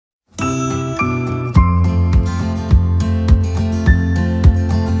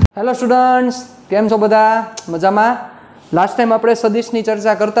Hello students, केम छो बधा? मजामां? Last time आपणे सदिशनी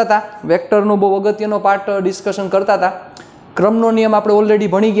चर्चा करता था, वेक्टरनो बहु अगत्यनो पार्ट डिस्कशन करता था। क्रमनो नियम आपणे ऑलरेडी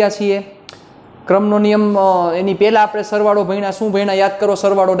भणी गया छीए। क्रमनो नियम एनी पहेला आपणे सरवाळो भण्या। शुं भण्या याद करो?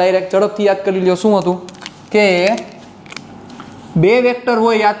 सरवाळो डायरेक्ट झड़पथी याद करी ल्यो। शुं हतुं के बे वेक्टर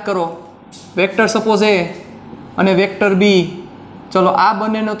होय, याद करो, वेक्टर सपोज ए अने वेक्टर बी। चलो आ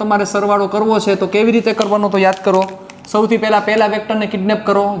बंनेनो तमारे सरवाळो करवो छे तो केवी रीते करवानो तो याद करो। सौथी पहला वेक्टर ने किडनेप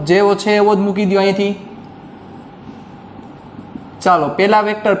करो, जेवो छे एवो ज मूकी दो अहींथी। चालो पहला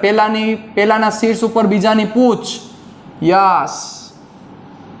वेक्टर पहलाना शीर्ष उपर बीजानी पूछ, यस।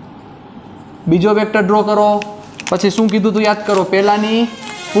 बीजो वेक्टर ड्रो करो, पछी शुं कीधुं तुं याद करो, पहलानी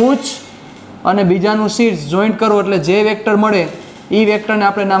पूछ अने बीजानुं शीर्ष जॉइंट करो એટલે जे वेक्टर मळे ई वेक्टर ने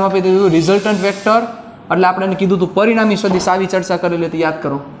आपणे नाम आपी दीधुं रिजल्टન્ટ वेक्टर। એટલે આપણે એને કીધું હતું પરિણામી સદિશ। આવી ચર્ચા કરેલી હતી, યાદ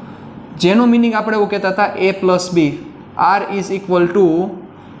કરો। જેનો મીનિંગ આપણે એવું કહેતા હતા a plus b, r is equal to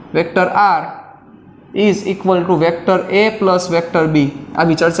vector r is equal to vector a plus vector b।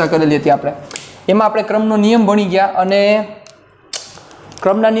 આવી ચર્ચા કરેલી હતી આપણે। એમાં આપણે ક્રમનો નિયમ ભણી ગયા અને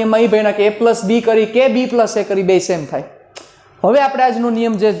ક્રમના નિયમમાં એ ભણ્યા કે a પ્લસ b કરી કે b પ્લસ a કરી બે સેમ થાય। હવે આપણે આજનો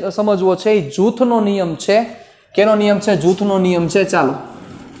નિયમ જે સમજવો છે એ જૂથનો નિયમ છે। કેનો નિયમ છે? જૂથનો નિયમ છે। ચાલો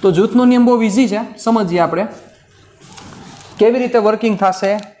तो जूथनो नियम बहुत इजी है, समझिए आपणे केवी रीते वर्किंग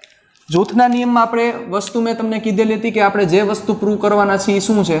थशे। जूथना नियम में आपणे वस्तु में तमने कीधेली हती कि आपणे जे वस्तु प्रूव करवाना छे ई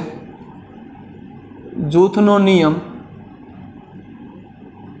शुं छे? जूथनो नियम।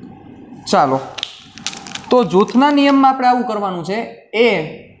 चालो तो जूथना नियम में आपणे आवुं करवानुं छे, ए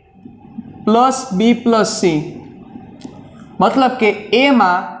प्लस बी प्लस सी। मतलब के ए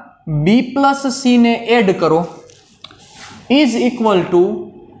में बी प्लस सी ने एड करो is equal to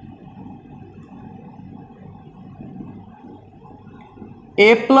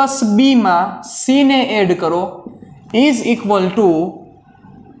A plus B में सी ने एड करो is equal to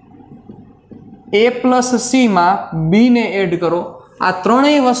A plus सी में बी ने एड करो। आ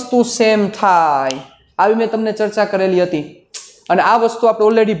त्रणेय वस्तु सेम थाय, आवी मैं तमने चर्चा करेली हती अने आ वस्तु आपणे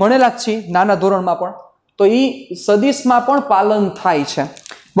ऑलरेडी भणेला ज छीए नाना धोरणमां पण। तो ई सदिशमां पण पालन थाय छे,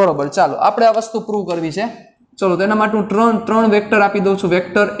 बरोबर। चालो आपणे आ वस्तु प्रूव करवी छे। चलो तेना माटे हूँ त्रण वेक्टर आपी दઉં છું,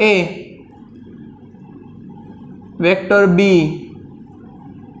 वेक्टर ए, वेक्टर बी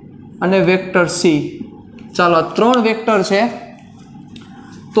અને વેક્ટર સી। ચાલો ત્રણ વેક્ટર છે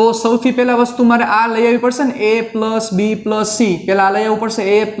તો સૌથી પહેલા વસ્તુ મારે આ લઈ આવવી પડશે ને, a plus B plus C. પહેલા આ લઈ આવવું પડશે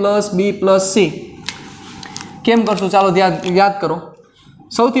a plus B plus C. કેમ કરશું? ચાલો યાદ કરો।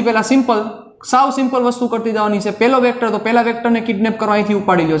 સૌથી પહેલા સિમ્પલ, સાવ સિમ્પલ વસ્તુ કરતી જવાની છે। પહેલો વેક્ટર તો પહેલા વેક્ટરને કિડનેપ કરવા અહીંથી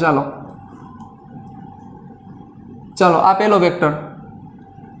ઉપાડી લ્યો। ચાલો ચાલો આ પહેલો વેક્ટર,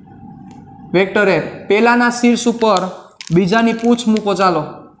 વેક્ટર એ પહેલાના શીર્ષ ઉપર બીજાની પૂછ મૂકો। ચાલો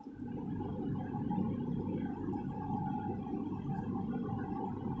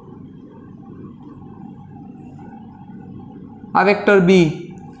आ वेक्टर बी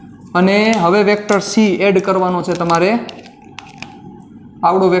अने हवे वेक्टर सी एड करवानो छे तमारे।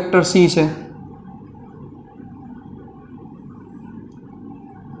 आवडो वेक्टर सी छे,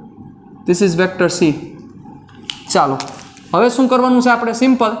 दिस इज वेक्टर सी। चालो हवे शुं करवानुं छे आपणे?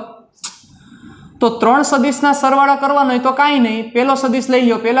 सिंपल। तो त्रण सदिशना सरवाळा करवानो तो काई नहीं, पहेलो सदिश लई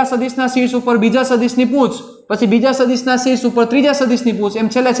लो, पहेला सदिशना शीर्ष उपर बीजा सदिशनी पूछ, पछी बीजा सदिशना शीर्ष उपर त्रीजा सदिशनी पूछ, एम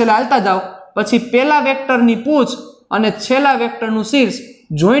छेल्ले छेल्ले हालता जाओ। पछी पहेला वेक्टरनी पूछ અને છેલ્લા વેક્ટરનું શીર્ષ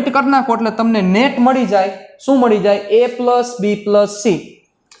જોઈન્ટ કરી નાખો એટલે તમને નેટ મળી જાય। શું મળી જાય? a plus B plus C.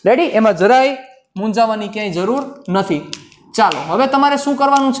 Ready? એમાં જરાય મૂંઝાવાની ક્યાંય જરૂર નથી। ચાલો હવે તમારે શું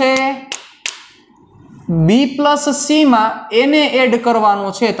કરવાનું છે? b પ્લસ સી માં a ને એડ કરવાનો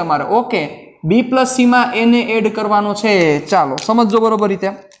છે તમારે। ઓકે, b પ્લસ સી માં a ને એડ કરવાનો છે। ચાલો સમજો બરોબર રીતે।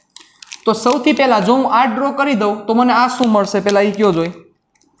 તો સૌથી પહેલા જો હું આ ડ્રો કરી દઉં તો મને આ શું મળશે? પહેલા એ કયો જોઈ।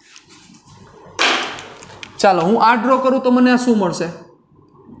 ચાલો હું આ ડ્રો કરું તો મને આ શું મળશે?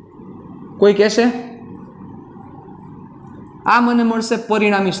 કોઈ કહેશે? આ મને મળશે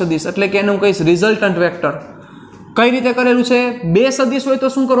પરિણામી સદિશ, એટલે કે એને હું કહીશ રિઝલ્ટન્ટ વેક્ટર। કઈ રીતે કરેલું છે? બે સદિશ હોય તો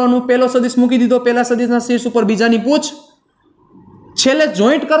શું કરવાનું? પહેલો સદિશ મૂકી દીધો, પહેલા સદિશના શીર્ષ ઉપર બીજાની પૂછ, છેલ્લે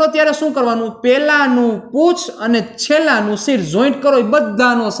જોઈન્ટ કરો ત્યારે શું કરવાનું? પહેલાનું પૂછ અને છેલ્લાનું શીર્ષ જોઈન્ટ કરો એ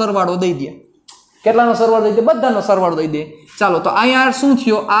બધાનો સરવાળો દઈ દે। કેટલાનો સરવાળો દઈ દે? બધાનો સરવાળો દઈ દે। ચાલો તો અહીંયા શું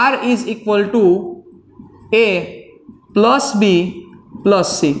થયો? r is equal to a plus B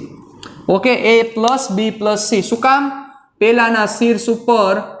plus C. Okay, a plus B plus सी। શું કામ? પહેલાના શીર્ષ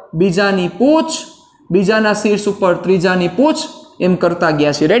ઉપર બીજાની પૂછ, બીજાના શીર્ષ ઉપર ત્રીજાની પૂછ, એમ કરતા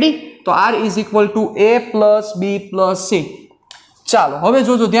ગયા છે। રેડી? તો r is equal to a plus B plus C. ચાલો હવે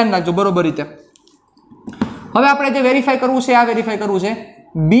જોજો, ધ્યાન રાખજો બરોબર રીતે। હવે આપણે જે વેરીફાઈ કરવું છે આ વેરીફાઈ કરવું છે।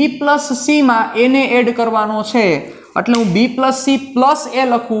 b પ્લસ સી માં a ને એડ કરવાનો છે એટલે હું b + c + a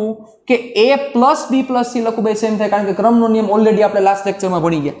લખું કે a + b + c લખું, બે સેમ થાય, કારણ કે ક્રમનો નિયમ ઓલરેડી આપણે લાસ્ટ લેક્ચરમાં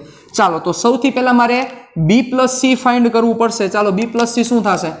ભણી ગયા. ચાલો તો સૌથી પહેલા મારે b + c ફાઇન્ડ કરવું પડશે. ચાલો b + c શું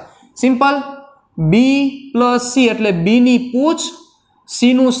થશે? સિમ્પલ, b + c એટલે b ની પૂછ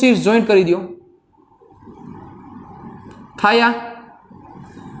c નું શીર્ષ જોઈન્ટ કરી દો. થાયા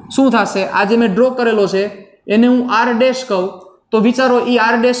શું થશે? આ જે મેં ડ્રો કરેલો છે એને હું r' કહું તો વિચારો ઈ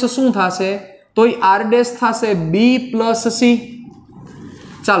r' શું થશે? તો ઈ r' થશે b + c.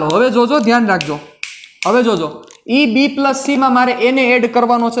 ચાલો હવે જોજો, ધ્યાન રાખજો. હવે જોજો, ઈ b + c માં મારે એને એડ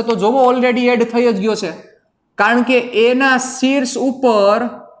કરવાનો છે, તો જોવો ઓલરેડી એડ થઈ જ ગયો છે, કારણ કે એના શીર્ષ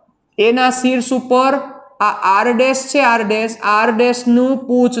ઉપર આ r' છે, r' નું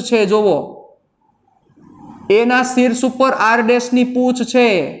પૂછ છે. જોવો, એના શીર્ષ ઉપર r' ની પૂછ છે.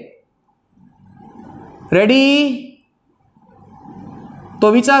 રેડી? તો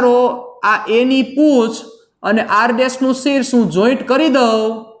વિચારો આ a ની પૂછ અને r' નું શીર્ષ હું જોઈન્ટ કરી દઉં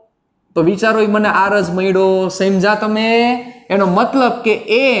તો વિચારો એ મને r જ મળ્યો. સમજા તમે? એનો મતલબ કે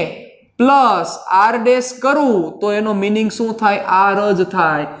a પ્લસ r' કરું તો એનો મીનિંગ શું થાય? r જ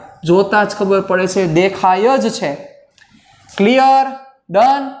થાય. જોતા જ ખબર પડે છે, દેખાય જ છે. ક્લિયર?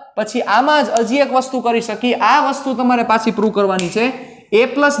 ડન? પછી આમાં જ હજી એક વસ્તુ કરી શકી. આ વસ્તુ તમારે પાછી પ્રૂવ કરવાની છે. a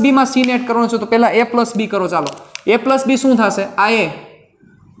 + b માં c ને એડ કરવાનો છે, તો પહેલા a + b કરો. ચાલો, a + b શું થશે?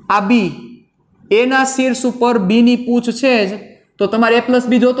 આ b, a ના શીર્ષ ઉપર b ની પૂછ છે જ, તો તમારે a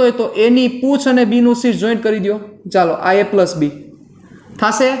 + b જોતો હોય તો a ની પૂછ અને b નું શીર્ષ જોઈન્ટ કરી દો. ચાલો, આ a + b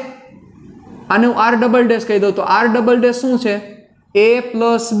થશે. આને હું r" કહી દઉં તો r" શું છે? a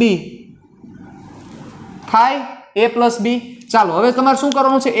 + b થાય. a + b. ચાલો હવે તમારે શું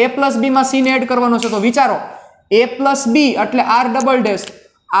કરવાનું છે? a + b માં c ને એડ કરવાનો છે, તો વિચારો a + b એટલે r"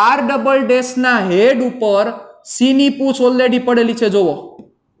 ના હેડ ઉપર c ની પૂછ ઓલરેડી પડેલી છે. જોવો,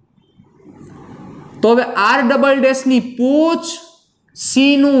 તો હવે r" ની પૂછ, c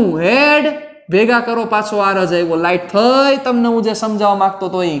નું હેડ ભેગા કરો, પાછો r જ આવ્યો. લાઈટ થઈ તમને હું જે સમજાવવા માંગતો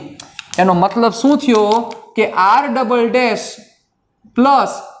તો એનો મતલબ શું થયો કે r"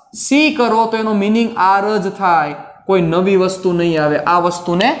 પ્લસ c કરો તો એનો મીનિંગ r જ થાય. કોઈ નવી વસ્તુ નહીં આવે. આ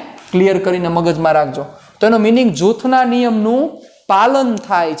વસ્તુને ક્લિયર કરીને મગજમાં રાખજો. તો એનો મીનિંગ જૂથના નિયમનું પાલન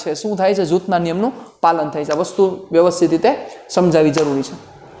થાય છે. શું થાય છે? જૂથના નિયમનું પાલન થાય છે. આ વસ્તુ વ્યવસ્થિત રીતે સમજાવવી જરૂરી છે.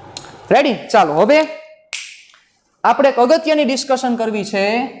 રેડી? ચાલો હવે આપણે એક અગત્યની ડિસ્કશન કરવી છે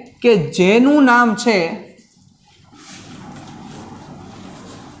કે જેનું નામ છે,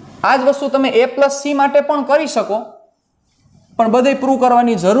 આ જ વસ્તુ તમે a + c માટે પણ કરી શકો, પણ બધે પ્રૂવ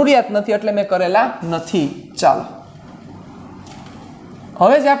કરવાની જરૂરિયાત નથી એટલે મેં કરેલા નથી. ચાલો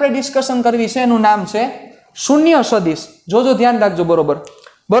હવે જે આપણે ડિસ્કશન કરવી છે એનું નામ છે શૂન્ય સદિશ. જોજો, ધ્યાન રાખજો,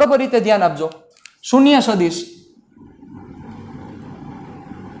 બરોબર રીતે ધ્યાન આપજો. શૂન્ય સદિશ.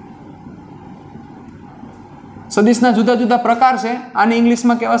 સદિશના જુદા જુદા પ્રકાર છે. આને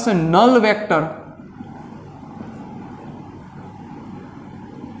ઇંગ્લિશમાં કહેવાશે નલ વેક્ટર.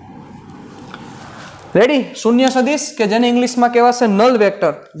 રેડી? શૂન્ય સદિશ કે જેને ઇંગ્લિશમાં કહેવાશે નલ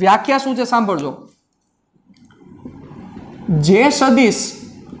વેક્ટર. વ્યાખ્યા શું છે સાંભળજો. જે સદિશ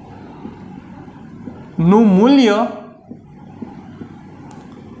નું મૂલ્ય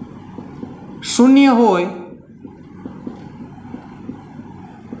શૂન્ય હોય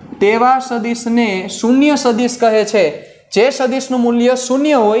તેવા સદિશને શૂન્ય સદિશ કહે છે. જે સદિશનું મૂલ્ય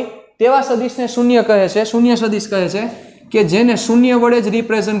શૂન્ય હોય તેવા સદિશને શૂન્ય કહે છે. શૂન્ય સદિશ કહે છે કે જેને શૂન્ય વડે જ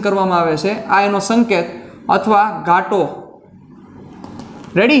રિપ્રેઝન્ટ કરવામાં આવે છે. આ એનો સંકેત અથવા ઘાટો.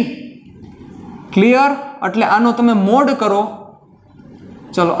 રેડી? ક્લિયર? એટલે આનો તમે મોડ કરો.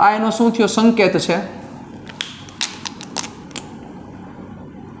 ચલો, આ એનો શું થયો? સંકેત છે.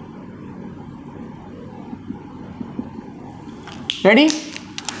 રેડી?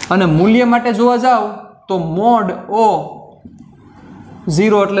 અને મૂલ્ય માટે જોવા જાવ તો મોડ o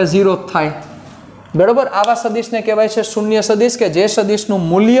 0 એટલે 0 થાય. બરોબર? આવા સદિશને કહેવાય છે શૂન્ય સદિશ, કે જે સદિશનું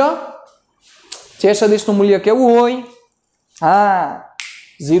મૂલ્ય કેવું હોય? હા,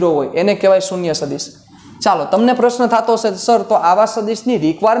 0 હોય. એને કહેવાય શૂન્ય સદિશ. ચાલો, તમને પ્રશ્ન થતો હશે, સર તો આવા સદિશની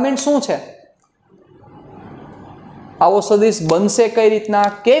રિક્વાયરમેન્ટ શું છે? આવો સદિશ બનશે કઈ રીતના?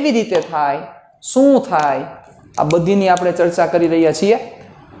 કેવી રીતે થાય? શું થાય? આ બધીની આપણે ચર્ચા કરી રહ્યા છીએ.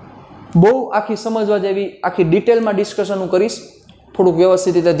 બહુ આખી સમજવા જેવી આખી ડિટેલમાં ડિસ્કશન હું કરીશ. થોડુંક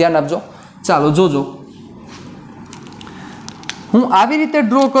વ્યવસ્થિત રીતે ધ્યાન આપજો. ચાલો જોજો, હું આવી રીતે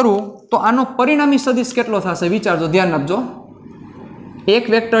ડ્રો કરું તો આનો પરિણામી સદિશ કેટલો થશે? વિચારજો, ધ્યાન આપજો. એક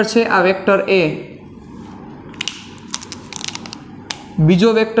વેક્ટર છે, આ વેક્ટર a, બીજો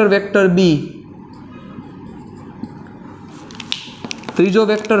વેક્ટર વેક્ટર b, ત્રીજો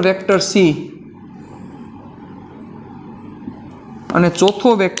વેક્ટર વેક્ટર c અને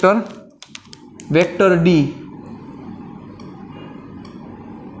ચોથો વેક્ટર વેક્ટર d.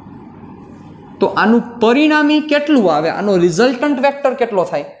 તો આનું પરિણામી કેટલું આવે, આનો રિઝલ્ટન્ટ વેક્ટર કેટલો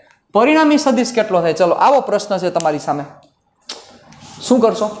થાય, પરિણામી સદિશ કેટલો થાય? ચલો આવો પ્રશ્ન છે તમારી સામે, શું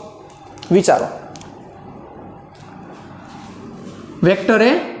કરશો વિચારો. વેક્ટર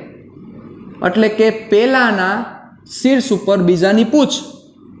એ એટલે કે પહેલાના શીર્ષ ઉપર બીજાની પૂછ,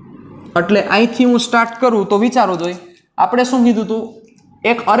 એટલે અહીંથી હું સ્ટાર્ટ કરું તો વિચારો જોઈ આપણે શું કીધું હતું,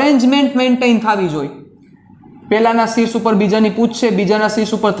 એક અરેન્જમેન્ટ મેન્ટેન થવી જોઈએ. પહેલાના શીર્ષ ઉપર બીજાની પૂછ છે, બીજાના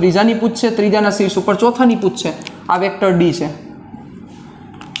શીર્ષ ઉપર ત્રીજાની પૂછ છે, ત્રીજાના શીર્ષ ઉપર ચોથાની પૂછ છે, આ વેક્ટર ડી છે.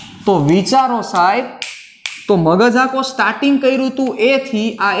 તો વિચારો સાહેબ, તો મગજ આખો સ્ટાર્ટિંગ કર્યું હતું એ થી,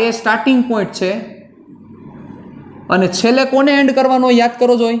 આ એ સ્ટાર્ટિંગ પોઈન્ટ છે અને છેલ્લે કોને એન્ડ કરવાનો યાદ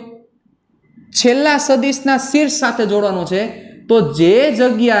કરો જોઈ, છેલ્લા સદિશના શીર્ષ સાથે જોડવાનો છે. તો જે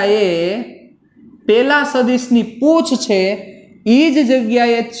જગ્યાએ પહેલા સદિશની પૂછ છે એ જ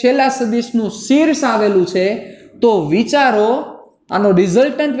જગ્યાએ છેલ્લા સદિશનું શીર્ષ આવેલું છે. તો વિચારો આનો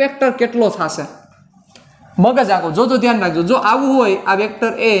રિઝલ્ટન્ટ વેક્ટર કેટલો થશે. મગજ આખો જોજો, ધ્યાન રાખજો. જો આવું હોય આ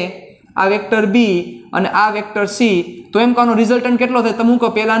વેક્ટર એ, આ વેક્ટર બી અને આ વેક્ટર સી, તો એમ કહો રિઝલ્ટન્ટ કેટલો થાય? તમે કહો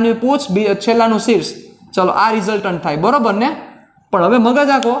પહેલાની પૂછ, છેલ્લાનું શીર્ષ, ચલો આ રિઝલ્ટન્ટ થાય, બરોબર ને? પણ હવે મગજ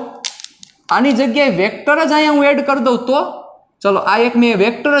આખો આની જગ્યાએ વેક્ટર જ અહીંયા હું એડ કરી દઉં તો ચલો આ એક મેં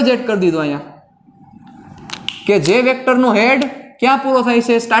વેક્ટર જ એડ કરી દીધો અહીંયા, કે જે વેક્ટરનો હેડ ક્યાં પૂરો થાય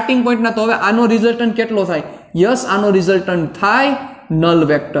છે? સ્ટાર્ટિંગ પોઈન્ટના. તો હવે આનો રિઝલ્ટન્ટ કેટલો થાય? યસ, આનો રિઝલ્ટન્ટ થાય નલ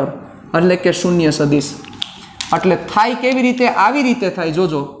વેક્ટર, એટલે કે શૂન્ય સદિશ. એટલે થાય કેવી રીતે? આવી રીતે થાય,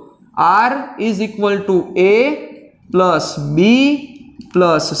 જોજો. R is equal to A plus B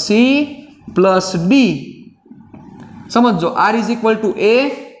plus C plus D. સમજો, R is equal to A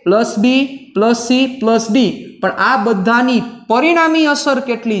plus B plus C plus D. પણ આ બધાની પરિણામી અસર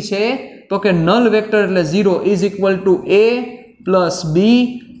કેટલી છે? તો કે નલ વેક્ટર એટલે 0 is equal to A plus B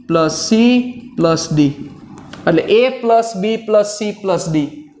plus C plus D. એટલે A plus B plus C plus D.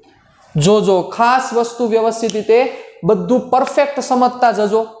 જોજો, ખાસ વસ્તુ વ્યવસ્થિત રીતે બધું પરફેક્ટ સમજતા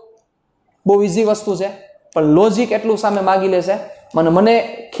જજો. બહુ ઇઝી વસ્તુ છે, પણ લોજિક એટલું સામે માગી લેશે. મને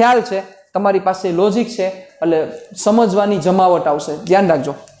ખ્યાલ છે તમારી પાસે લોજિક છે, એટલે સમજવાની જમાવટ આવશે. ધ્યાન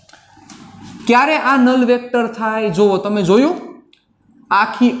રાખજો. ક્યારે આ નલ વેક્ટર થાય? જુઓ, તમે જોયું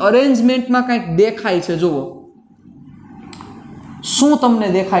આખી અરેન્જમેન્ટમાં કંઈક દેખાય છે. જુઓ શું તમને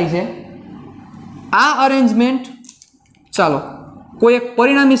દેખાય છે? આ અરેન્જમેન્ટ, ચાલો કોઈ એક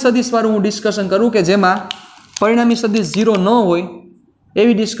પરિણામી સદિશ વાળું હું ડિસ્કશન કરું કે જેમાં પરિણામી સદિશ 0 ન હોય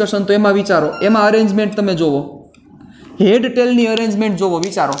એવી ડિસ્કશન. તો એમાં વિચારો, એમાં અરેન્જમેન્ટ તમે જોવો, હેડ ટેલની અરેન્જમેન્ટ જોવો,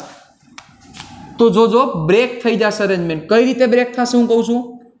 વિચારો. તો જોજો બ્રેક થઈ જશે અરેન્જમેન્ટ. કઈ રીતે બ્રેક થશે હું કહું છું.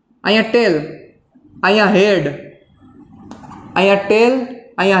 અહીંયા ટેલ, અહીંયા હેડ, અહીંયા ટેલ,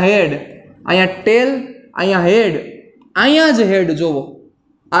 અહીંયા હેડ, અહીંયા ટેલ, અહીંયા હેડ, અહીંયા જ હેડ જોવો,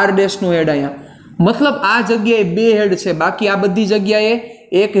 આર ડેશનું હેડ અહીંયા. મતલબ આ જગ્યાએ બે હેડ છે, બાકી આ બધી જગ્યાએ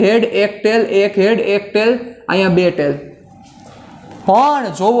એક હેડ એક ટેલ, એક હેડ એક ટેલ, અહીંયા બે ટેલ. પણ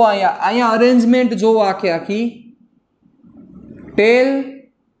જોવો અહીંયા અરેન્જમેન્ટ જોવો, આખી ટેલ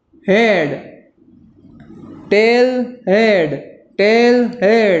હેડ, ટેલ હેડ, ટેલ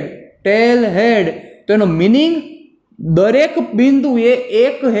હેડ, ટેલ હેડ. તો એનો મિનિંગ દરેક બિંદુએ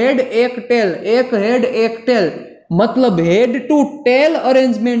એક હેડ એક ટેલ, એક હેડ એક ટેલ. મતલબ હેડ ટુ ટેલ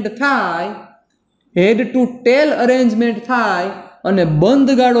અરેન્જમેન્ટ થાય, હેડ ટુ ટેલ અરેન્જમેન્ટ થાય અને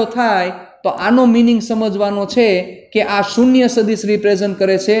બંધ ગાળો થાય. તો આનો મિનિંગ સમજવાનો છે કે આ શૂન્ય સદિશ રિપ્રેઝન્ટ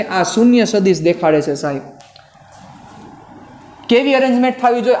કરે છે, આ શૂન્ય સદિશ દેખાડે છે. સાહેબ કેવી અરેન્જમેન્ટ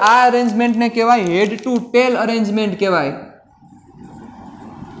થવી જોઈએ? આ અરેન્જમેન્ટને કહેવાય હેડ ટુ ટેલ અરેન્જમેન્ટ કહેવાય.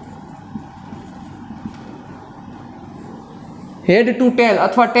 હેડ ટુ ટેલ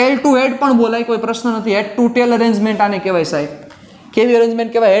અથવા ટેલ ટુ હેડ પણ બોલાય, કોઈ પ્રશ્ન નથી. હેડ ટુ ટેલ અરેન્જમેન્ટ આને કહેવાય. સાહેબ કેવી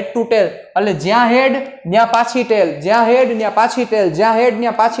અરેન્જમેન્ટ કહેવાય? હેડ ટુ ટેલ. એટલે જ્યાં હેડ ત્યાં પાછી ટેલ, જ્યાં હેડ ત્યાં પાછી ટેલ, જ્યાં હેડ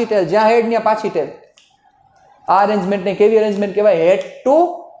ત્યાં પાછી ટેલ, જ્યાં હેડ ત્યાં પાછી ટેલ. આ અરેન્જમેન્ટને કેવી અરેન્જમેન્ટ કહેવાય? હેડ ટુ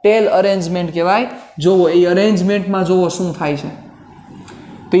ટેલ અરેન્જમેન્ટ કહેવાય. જોવો એ અરેન્જમેન્ટમાં જોવો શું થાય છે.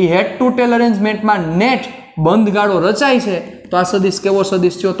 તો એ હેડ ટુ ટેલ અરેન્જમેન્ટમાં નેટ બંધ ગાળો રચાય છે. તો આ સદિશ કેવો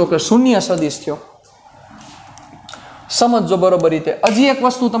સદિશ થયો? તો કે શૂન્ય સદિશ થયો. સમજજો બરોબર રીતે. હજી એક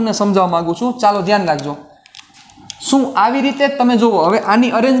વસ્તુ તમને સમજાવવા માંગુ છું, ચાલો ધ્યાન રાખજો. શું આવી રીતે તમે જુઓ, હવે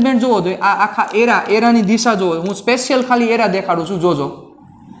આની અરેન્જમેન્ટ જુઓ જોઈએ. આ આખા એરાની દિશા જુઓ. હું સ્પેશિયલ ખાલી એરા દેખાડું છું, જોજો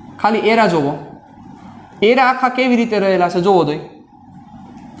ખાલી એરા જુઓ. એરા આખા કેવી રીતે રહેલા છે જુઓ જોઈએ.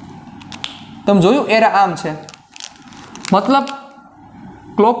 તમે જોયું એરા આમ છે, મતલબ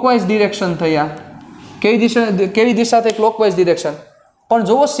ક્લોકવાઇઝ ડિરેક્શન થયા. કેવી દિશા થઈ? Clockwise direction. પણ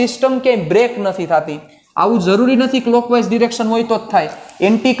જુઓ સિસ્ટમ ક્યાંય બ્રેક નથી થતી. આવું જરૂરી નથી ક્લોકવાઇઝ ડિરેક્શન હોય તો જ થાય,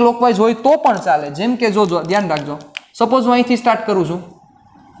 એન્ટી ક્લોકવાઇઝ હોય તો પણ ચાલે. જેમ કે જોજો, ધ્યાન રાખજો. સપોઝ હું અહીંથી સ્ટાર્ટ કરું છું,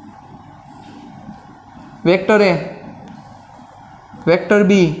 વેક્ટર એ, વેક્ટર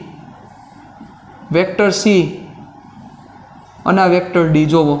બી, વેક્ટર સી અને આ વેક્ટર ડી.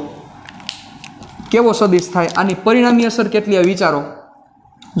 જોવો કેવો સદિશ થાય. આની પરિણામી અસર કેટલી આવે વિચારો.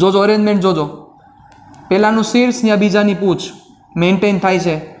 જોજો અરેન્જમેન્ટ જોજો. પહેલાનું શીર્ષ ત્યાં બીજાની પૂછ મેન્ટેન થાય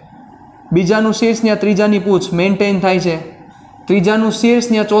છે, બીજાનું શીર્ષ ત્યાં ત્રીજાની પૂછ મેન્ટેન થાય છે, ત્રીજાનું શીર્ષ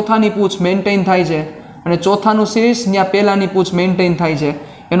ત્યાં ચોથાની પૂછ મેન્ટેન થાય છે, અને ચોથાનું શીર્ષ ત્યાં પહેલાની પૂછ મેન્ટેન થાય છે.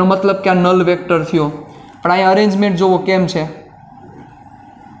 એનો મતલબ કે આ નલ વેક્ટર થયો. પણ અહીંયા અરેન્જમેન્ટ જોવો કેમ છે,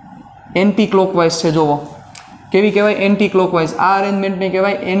 એન્ટી ક્લોકવાઇઝ છે. જોવો કેવી કહેવાય, એન્ટી ક્લોકવાઇઝ. આ અરેન્જમેન્ટને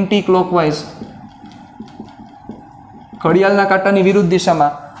કહેવાય એન્ટી ક્લોકવાઇઝ, ઘડિયાળના કાંટાની વિરુદ્ધ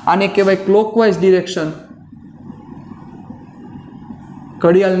દિશામાં. આને કહેવાય ક્લોકવાઇઝ ડિરેક્શન,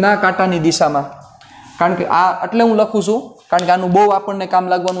 ઘડિયાળના કાંટાની દિશામાં. કારણ કે આ એટલે હું લખું છું કારણ કે આનું બહુ આપણને કામ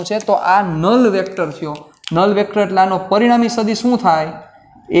લાગવાનું છે. તો આ નલ વેક્ટર થયો. નલ વેક્ટર એટલે આનો પરિણામી સદિશ શું થાય,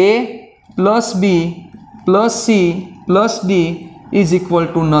 a plus B plus C plus D is equal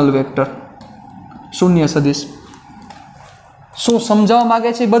to null vector, શૂન્ય સદિશ. શું સમજાવવા માગે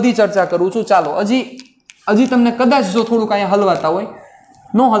છે બધી ચર્ચા કરું છું. ચાલો હજી તમને કદાચ જો થોડુંક અહીંયા હલવાતા હોય,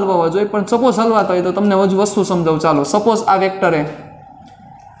 ન હલવાવા જોઈએ, પણ સપોઝ હલવાતા હોય તો તમને હજુ વસ્તુ સમજાવું. ચાલો સપોઝ આ વેક્ટર એ,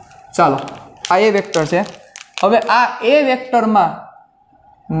 ચાલો આ એ વેક્ટર છે. હવે આ એ વેક્ટરમાં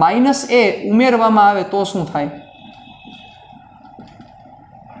માઇનસ એ ઉમેરવામાં આવે તો શું થાય,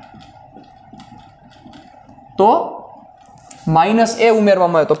 તો માઇનસ એ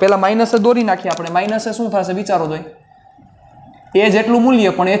ઉમેરવામાં આવે તો પહેલા માઇનસ દોરી નાખીએ આપણે. માઇનસ એ શું થશે વિચારો જોઈએ. એ જેટલું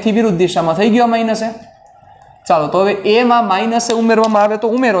મૂલ્ય પણ એથી વિરુદ્ધ દિશામાં થઈ ગયો માઇનસ એ. ચાલો તો હવે એમાં માઇનસ એ ઉમેરવામાં આવે તો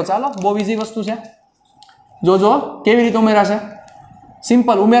ઉમેરો. ચાલો બહુ ઇઝી વસ્તુ છે. જોજો કેવી રીતે ઉમેરાશે.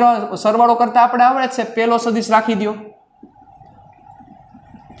 સિમ્પલ ઉમેરવા, સરવાળો કરતા આપણે આવડે જ છે. પહેલો સદિશ રાખી દો,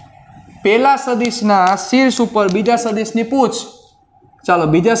 પહેલા સદિશના શીર્ષ ઉપર બીજા સદિશની પૂછ. ચાલો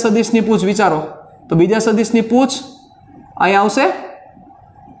બીજા સદિશની પૂછ વિચારો. તો બીજા સદિશની પૂછ અહીંયા આવશે,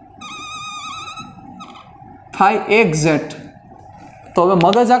 થાય એક્ઝેક્ટ. તો હવે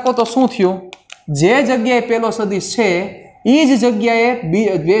મગજ આખો તો શું થયું, જે જગ્યાએ પહેલો સદિશ છે એ જ જગ્યાએ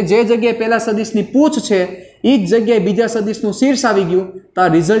જે જગ્યાએ પહેલા સદિશની પૂછ છે એ જ જગ્યાએ બીજા સદિશનું શીર્ષ આવી ગયું. તો આ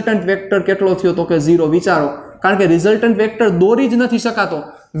રિઝલ્ટન્ટ વેક્ટર કેટલો થયો, તો કે 0. વિચારો, કારણ કે રિઝલ્ટન્ટ વેક્ટર દોરી જ નથી શકાતો.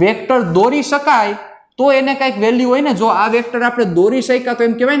 વેક્ટર દોરી શકાય તો એને કંઈક વેલ્યુ હોય ને. જો આ વેક્ટર આપણે દોરી શક્યા તો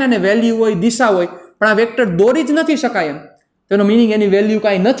એમ કહેવાય ને વેલ્યુ હોય, દિશા હોય, પણ આ વેક્ટર દોરી જ નથી શકાય એમ. તેનો મિનિંગ એની વેલ્યુ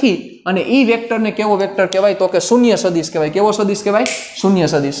કાંઈ નથી. અને એ વેક્ટરને કેવો વેક્ટર કહેવાય, તો કે શૂન્ય સદિશ કહેવાય. કેવો સદિશ કહેવાય, શૂન્ય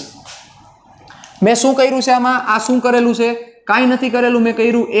સદિશ. મેં શું કર્યું છે આમાં, આ શું કરેલું છે, કાંઈ નથી કરેલું. મેં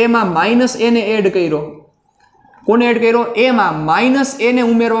કર્યું એમાં માઇનસ એને એડ કર્યો. કોને એડ કર્યો, એમાં માઇનસ એને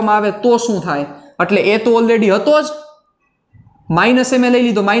ઉમેરવામાં આવે તો શું થાય. એટલે એ તો ઓલરેડી હતો જ, માઇનસ એ મેં લઈ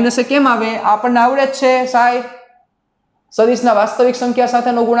લીધો. માઇનસ એ કેમ આવે, આપણને આવડે જ છે સાહેબ, સદિશના વાસ્તવિક સંખ્યા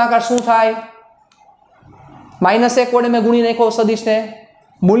સાથેનો ગુણાકાર શું થાય. માઇનસ 1 વડે મેં ગુણી નાખ્યો સદિશને.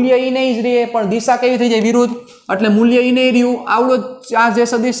 મૂલ્ય ઈ નહીં જ રહે પણ દિશા કેવી થઈ જાય, વિરુદ્ધ. એટલે મૂલ્ય ઈ નહીં રહ્યું, આવડો જ આ જે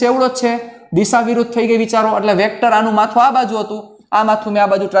સદિશ છે એવડો જ છે, દિશા વિરુદ્ધ થઈ ગઈ. વિચારો, એટલે વેક્ટર આનું માથું આ બાજુ હતું, આ માથું મેં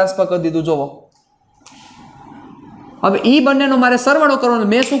આ બાજુ ટ્રાન્સફર કરી દીધું. જોવો હવે ઈ બંનેનો મારે સરવાળો કરવાનો.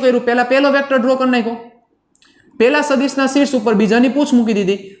 મેં શું કર્યું, પહેલો વેક્ટર ડ્રો કરી નાખ્યો, પહેલા સદિશના શીર્ષ ઉપર બીજાની પૂછ મૂકી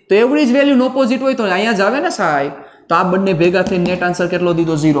દીધી. તો એવડી જ વેલ્યુ ઓપોઝિટ હોય તો અહીંયા જ આવે ને સાહેબ. તો આ બંને ભેગા થઈને નેટ આન્સર કેટલો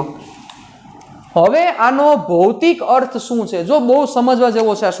દીધો, 0. હવે આનો ભૌતિક અર્થ શું છે, જો બહુ સમજવા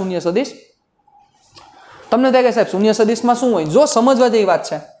જેવો છે આ શૂન્ય સદિશ. તમને થાય કે સાહેબ શૂન્ય સદિશમાં શું હોય, જો સમજવા જેવી વાત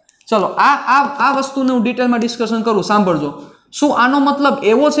છે. ચલો આ વસ્તુને હું ડિટેલમાં ડિસ્કશન કરું, સાંભળજો. શું આનો મતલબ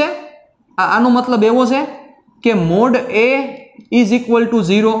એવો છે, આનો મતલબ એવો છે કે mode A is equal to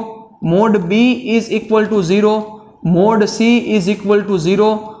 0, mode B is equal to 0, mode C is equal to 0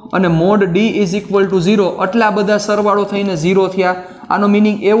 અને mode D is equal to 0. આટલા બધા સરવાળો થઈને 0 થયા. આનો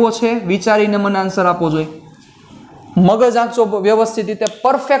મિનિંગ એવો છે, વિચારીને મને આન્સર આપવો જોઈએ. મગજ આંકજો વ્યવસ્થિત રીતે,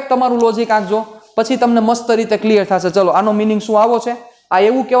 પરફેક્ટ તમારું લોજિક આંકજો, પછી તમને મસ્ત રીતે ક્લિયર થશે. ચલો આનો મિનિંગ શું આવો છે, આ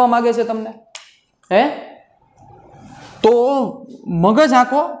એવું કહેવા માંગે છે તમને, હે? તો મગજ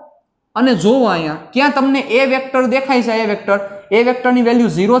આંકો અને જોવો અહીંયા ક્યાં તમને એ વેક્ટર દેખાય છે. એ વેક્ટરની વેલ્યુ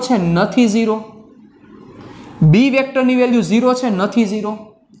 0 છે, નથી 0. બી વેક્ટરની વેલ્યુ 0 છે, નથી 0.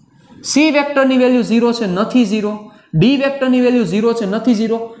 સી વેક્ટરની વેલ્યુ 0 છે, નથી 0. ડી વેક્ટરની વેલ્યુ 0 છે, નથી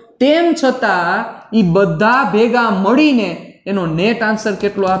 0. તેમ છતાં એ બધા ભેગા મળીને એનો નેટ આન્સર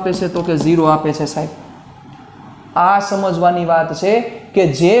કેટલો આપે છે, તો કે 0 આપે છે સાહેબ. આ સમજવાની વાત છે કે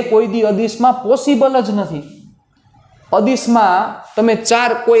જે કોઈ દી અદિશમાં પોસિબલ જ નથી. અદિશમાં તમે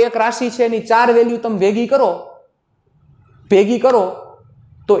કોઈ એક રાશિ છે એની 4 વેલ્યુ તમે ભેગી કરો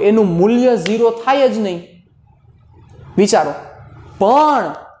તો એનું મૂલ્ય 0 થાય જ નહીં. વિચારો, પણ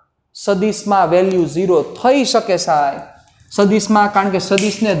સદિશમાં વેલ્યુ 0 થઈ શકે સાહેબ. સદિશમાં, કારણ કે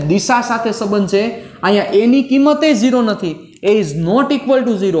સદિશને દિશા સાથે સંબંધ છે. અહીંયા એની કિંમત 0 નથી, એ is not equal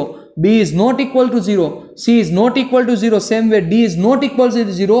to 0. B is not equal to 0, C is not equal to 0, same way D is not equal to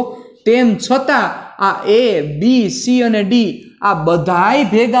 0, તેમ છતાં આ A, B, C અને D આ બધાય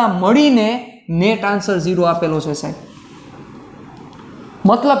ભેગા મળીને નેટ આન્સર 0 આપેલો છે સાહેબ.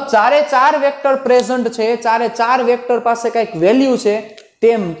 મતલબ ચારે ચાર વેક્ટર પ્રેઝન્ટ છે, ચારે ચાર વેક્ટર પાસે કંઈક વેલ્યુ છે,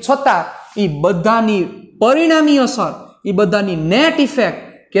 તેમ છતાં એ બધાની પરિણામી અસર, એ બધાની નેટ ઇફેક્ટ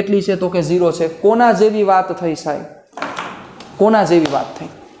કેટલી છે તો કે 0 છે. કોના જેવી વાત થઈ સાહેબ? કોના જેવી વાત થઈ?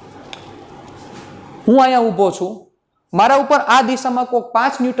 હું અહીંયા ઊભો છું, મારા ઉપર આ દિશામાં કોઈક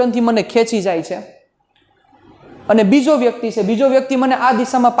 5 ન્યૂટનથી મને ખેંચી જાય છે અને બીજો વ્યક્તિ છે, બીજો વ્યક્તિ મને આ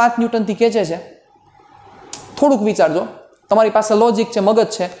દિશામાં 5 ન્યૂટનથી ખેંચે છે. થોડુંક વિચારજો, તમારી પાસે લોજિક છે, મગજ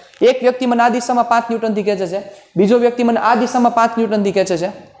છે. એક વ્યક્તિ મને આ દિશામાં 5 ન્યૂટનથી ખેંચે છે, બીજો વ્યક્તિ મને આ દિશામાં 5 ન્યૂટનથી ખેંચે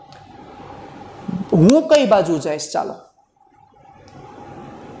છે. હું કઈ બાજુ જઈશ? ચાલો,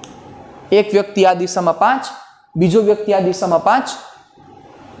 એક વ્યક્તિ આ દિશામાં 5, બીજો વ્યક્તિ આ દિશામાં 5,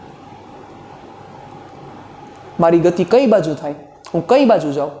 મારી ગતિ કઈ બાજુ થાય? હું કઈ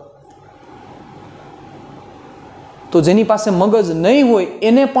બાજુ જાઉં? તો જેની પાસે મગજ નહીં હોય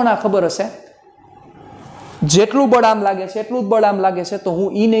એને પણ આ ખબર હશે, જેટલું બળ આમ લાગે છે એટલું જ બળ આમ લાગે છે, તો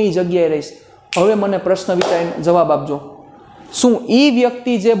હું ઈને ઈ જગ્યાએ રહીશ. હવે મને પ્રશ્ન વિચારીને જવાબ આપજો, શું ઈ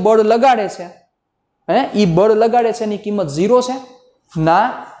વ્યક્તિ જે બળ લગાડે છે, ઈ બળ લગાડે છે એની કિંમત 0 છે? ના,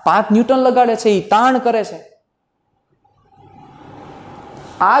 5 ન્યૂટન લગાડે છે, ઈ તાણ કરે છે.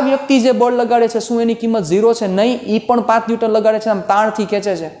 આ વ્યક્તિ જે બળ લગાડે છે શું એની કિંમત 0 છે? નહીં, ઈ પણ 5 ન્યૂટન લગાડે છે, આમ તાણથી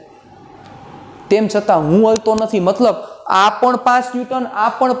ખેંચે છે. તેમ છતાં હું હલતો નથી. મતલબ આ પણ 5 ન્યૂટન, આ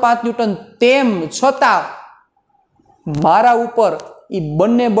પણ 5 ન્યૂટન, તેમ છતાં મારા ઉપર ઈ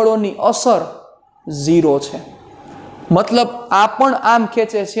બંને બળોની અસર 0 છે. મતલબ આ પણ આમ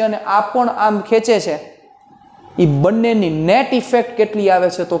ખેંચે છે અને આ પણ આમ ખેંચે છે, ઈ બંનેની નેટ ઇફેક્ટ કેટલી આવે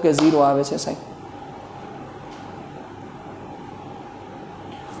છે તો કે 0 આવે છે સાહેબ.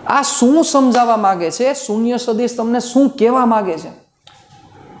 આ શું સમજાવવા માંગે છે? શૂન્ય સદિશ તમને શું કહેવા માંગે છે?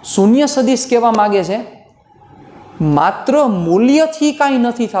 શૂન્ય સદિશ કહેવા માંગે છે માત્ર મૂલ્યથી કાંઈ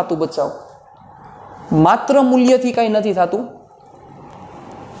નથી થતું બચાવ, માત્ર મૂલ્યથી કાંઈ નથી થતું,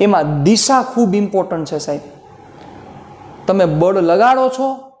 એમાં દિશા ખૂબ ઇમ્પોર્ટન્ટ છે સાહેબ. તમે બળ લગાડો છો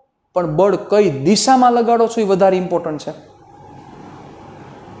પણ બળ કઈ દિશામાં લગાડો છો એ વધારે ઇમ્પોર્ટન્ટ છે.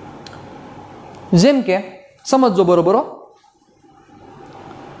 જેમ કે સમજો બરોબર,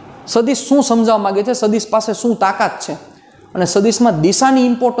 સદિશ શું સમજાવવા માંગે છે, સદિશ પાસે શું તાકાત છે અને સદિશમાં દિશાની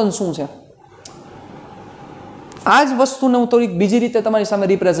ઇમ્પોર્ટન્સ શું છે. આ જ વસ્તુને હું થોડીક બીજી રીતે તમારી સામે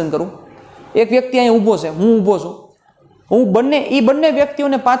રિપ્રેઝન્ટ કરું. એક વ્યક્તિ અહીંયા ઊભો છે, હું ઊભો છું, હું બંને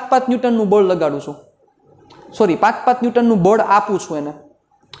વ્યક્તિઓને 5-5 ન્યૂટનનું બળ લગાડું છું. સોરી, 5-5 ન્યૂટનનું બળ આપું છું. એને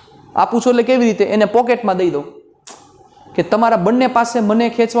આપું છું એટલે કેવી રીતે? એને પોકેટમાં દઈ દઉં કે તમારા બંને પાસે મને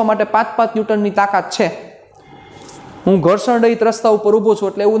ખેંચવા માટે 5-5 ન્યૂટનની તાકાત છે. હું ઘર્ષણ રહિત રસ્તા ઉપર ઊભો છું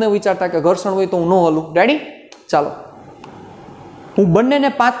એટલે એવું નહીં વિચારતા કે ઘર્ષણ હોય તો હું ન હલું. રેડી? ચાલો, હું બંનેને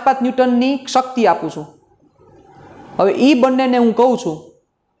 5-5 ન્યૂટનની શક્તિ આપું છું. હવે ઈ બંનેને હું કહું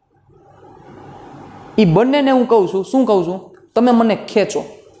છું, શું કહું છું? તમે મને ખેંચો,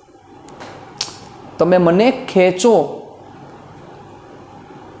 તમે મને ખેંચો.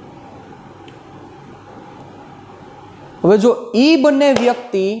 હવે જો ઈ બંને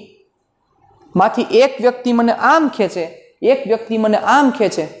વ્યક્તિ માંથી એક વ્યક્તિ મને આમ ખેંચે, એક વ્યક્તિ મને આમ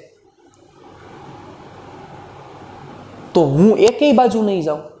ખેંચે, તો હું એકેય બાજુ નહીં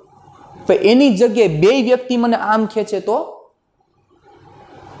જાઉં. એની જગ્યાએ બે વ્યક્તિ મને આમ ખેંચે તો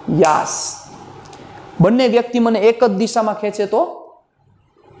યસ, બંને વ્યક્તિ મને એક જ દિશામાં ખેંચે તો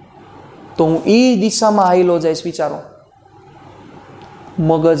હું ઈ દિશામાં હાઈલો જઈશ. વિચારો,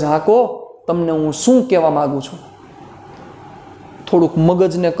 મગજ હાકો, તમને હું શું કહેવા માંગુ છું? થોડુંક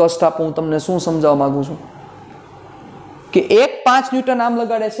મગજને કષ્ટ આપું. હું તમને શું સમજાવવા માંગુ છું કે એક 5 ન્યૂટન આમ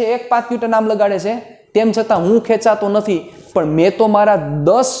લગાડે છે, એક 5 ન્યૂટન આમ લગાડે છે, તેમ છતાં હું ખેંચાતો નથી. પણ મેં તો મારા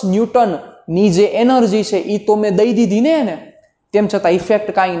 10 ન્યૂટનની જે એનર્જી છે એ તો મેં દઈ દીધી ને એને, તેમ છતાં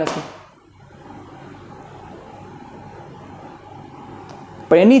ઇફેક્ટ કાંઈ નથી.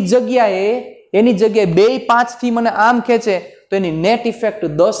 પણ એની જગ્યાએ 2 5 થી મને આમ ખેંચે તો એની નેટ ઇફેક્ટ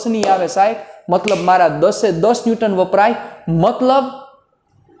 10 ની આવે સાહેબ. મતલબ મારા 10 ન્યૂટન વપરાય. મતલબ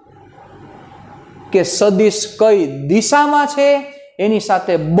કે સદિશ કઈ દિશામાં છે એની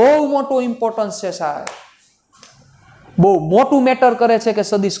સાથે બહુ મોટો ઇમ્પોર્ટન્સ છે સાહેબ. બહુ મોટું મેટર કરે છે કે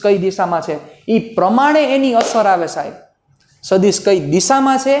સદિશ કઈ દિશામાં છે, એ પ્રમાણે એની અસર આવે સાહેબ. સદિશ કઈ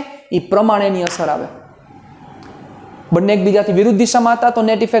દિશામાં છે એ પ્રમાણે એની અસર આવે. બંને એકબીજાથી વિરુદ્ધ દિશામાં હતા તો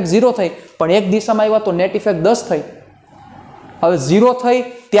નેટ ઇફેક્ટ 0 થઈ, પણ એક દિશામાં આવ્યા તો નેટ ઇફેક્ટ 10 થઈ. હવે 0 થઈ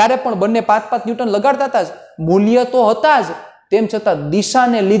ત્યારે પણ બંને 5-5 ન્યૂટન લગાડતા હતા જ, મૂલ્ય તો હતા જ, તેમ છતાં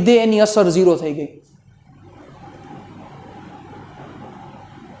દિશાને લીધે એની અસર 0 થઈ ગઈ.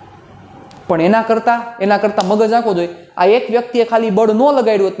 પણ એના કરતા મગજ આંકો જોઈએ. આ એક વ્યક્તિએ ખાલી બળ ન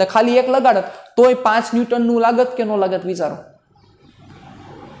લગાડ્યું હોત ને ખાલી એક લગાડત તોય 5 ન્યૂટનનું લાગત કે ન લાગત વિચારો.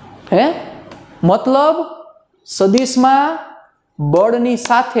 હે મતલબ સદિશમાં બળની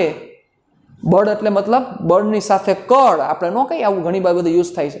સાથે બળ એટલે મતલબ બળની સાથે કળ આપણે ન કહીએ આવું ઘણી વાર બધું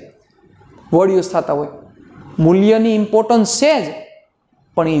યુઝ થાય છે વર્ડ યુઝ થતા હોય. મૂલ્યની ઇમ્પોર્ટન્સ છે જ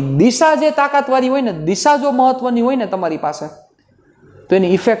પણ એ દિશા જે તાકાતવાળી હોય ને દિશા જો મહત્વની હોય ને તમારી પાસે તો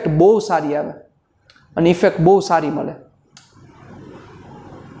એની ઇફેક્ટ બહુ સારી આવે અને ઇફેક્ટ બહુ સારી મળે.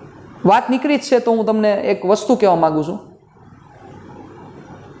 વાત નીકળી જ છે તો હું તમને એક વસ્તુ કહેવા માંગુ છું.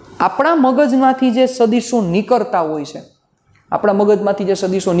 આપણા મગજમાંથી જે સદિશો નીકળતા હોય છે આપણા મગજમાંથી જે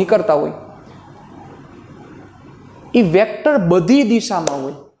સદિશો નીકળતા હોય એ વેક્ટર બધી દિશામાં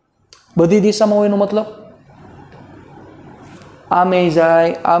હોય. બધી દિશામાં હોય એનો મતલબ આમે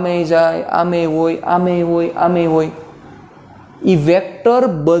જાય આમે જાય આમે હોય આમે હોય આમે હોય. એ વેક્ટર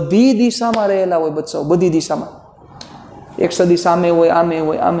બધી દિશામાં રહેલા હોય બચ્ચાઓ, બધી દિશામાં. એક સદિશ આમે હોય આમે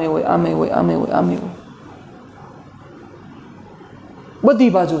હોય આમે હોય આમે હોય આમે હોય આમે હોય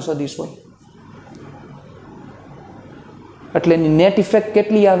બધી બાજુ સદિશ હોય. એટલે એની નેટ ઇફેક્ટ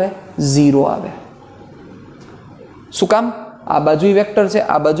કેટલી આવે? 0 આવે. શું કામ? આ બાજુ વેક્ટર છે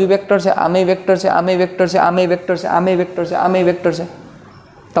આ બાજુ વેક્ટર છે આમે વેક્ટર છે આમે વેક્ટર છે આમે વેક્ટર છે આમે વેક્ટર છે આમે વેક્ટર છે.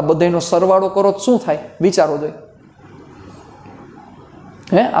 તો બધાનો સરવાળો કરો તો શું થાય વિચારો જોઈએ.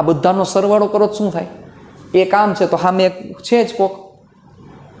 હે આ બધાનો સરવાળો કરો તો શું થાય? એક આમ છે તો સામે એક છે જ કોક,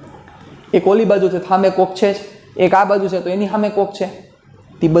 એક ઓલી બાજુ છે સામે કોક છે જ, એક આ બાજુ છે તો એની સામે કોક છે.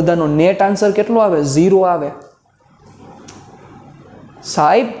 તે બધાનો નેટ આન્સર કેટલો આવે? 0 આવે.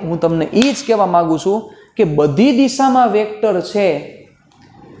 સાહેબ હું તમને એ જ કહેવા માંગુ છું કે બધી દિશામાં વેક્ટર છે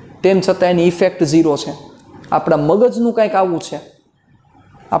તેમ છતાં એની ઇફેક્ટ 0 છે. આપણા મગજનું કંઈક આવું છે.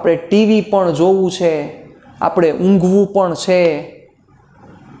 આપણે ટીવી પણ જોવું છે, આપણે ઊંઘવું પણ છે,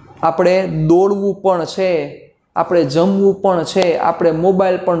 આપણે દોડવું પણ છે, આપણે જમવું પણ છે, આપણે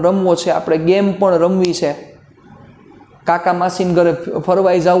મોબાઈલ પણ રમવો છે, આપણે ગેમ પણ રમવી છે, કાકા માસીને ઘરે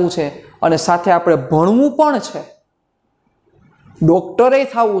ફરવાઈ જવું છે અને સાથે આપણે ભણવું પણ છે. ડોક્ટરે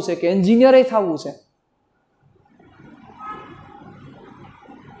થવું છે કે એન્જિનિયરે થવું છે.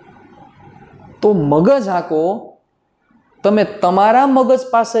 તો મગજ આંકો તમે તમારા મગજ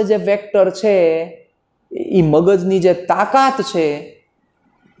પાસે જે વેક્ટર છે એ મગજની જે તાકાત છે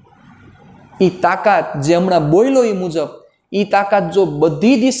એ તાકાત જે હમણાં બોલ્યો એ મુજબ એ તાકાત જો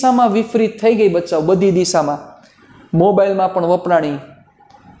બધી દિશામાં વિપરીત થઈ ગઈ બચ્ચાઓ, બધી દિશામાં, મોબાઈલમાં પણ વપરાણી,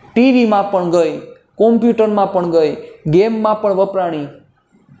 ટીવીમાં પણ ગઈ, કોમ્પ્યુટરમાં પણ ગઈ, ગેમમાં પણ વપરાણી,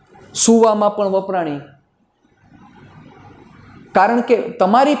 સુવામાં પણ વપરાણી. કારણ કે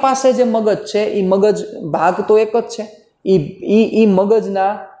તમારી પાસે જે મગજ છે એ મગજ ભાગ તો એક જ છે. એ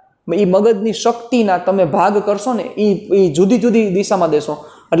મગજની શક્તિના તમે ભાગ કરશો ને એ જુદી જુદી દિશામાં દેશો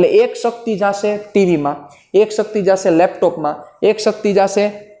એટલે એક શક્તિ જશે ટીવીમાં, એક શક્તિ જશે લેપટોપમાં, એક શક્તિ જશે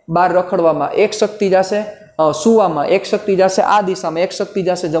બહાર રખડવામાં, એક શક્તિ જશે સુવામાં, એક શક્તિ જશે આ દિશામાં, એક શક્તિ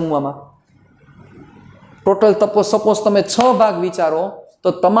જશે જમવામાં. ટોટલ સપોઝ તમે 6 ભાગ વિચારો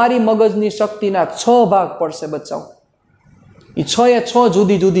તો તમારી મગજની શક્તિના 6 ભાગ પડશે બચ્ચાઓ. એ 6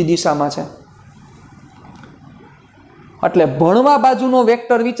 જુદી જુદી દિશામાં છે. એટલે ભણવા બાજુનો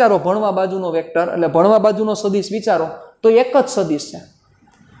વેક્ટર વિચારો, ભણવા બાજુનો વેક્ટર એટલે ભણવા બાજુનો સદિશ વિચારો તો એક જ સદિશ છે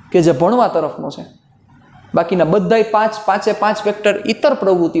કે જે ભણવા તરફનો છે. બાકીના બધાય પાંચે પાંચ વેક્ટર ઇતર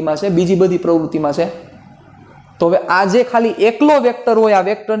પ્રવૃત્તિમાં છે, બીજી બધી પ્રવૃત્તિમાં છે. તો હવે આ જે ખાલી એકલો વેક્ટર હોય આ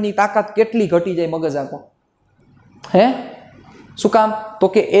વેક્ટરની તાકાત કેટલી ઘટી જાય મગજ આંકો. હે શું કામ? તો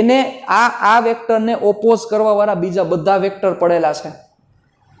કે એને આ વેક્ટરને ઓપોઝ કરવા વાળા બીજા બધા વેક્ટર પડેલા છે.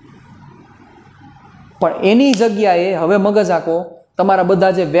 પણ એની જગ્યાએ હવે મગજ આંકો તમારા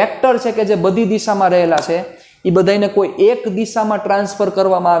બધા જે વેક્ટર છે કે જે બધી દિશામાં રહેલા છે એ બધાને કોઈ એક દિશામાં ટ્રાન્સફર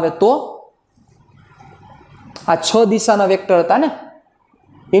કરવામાં આવે તો આ 6 દિશાના વેક્ટર હતા ને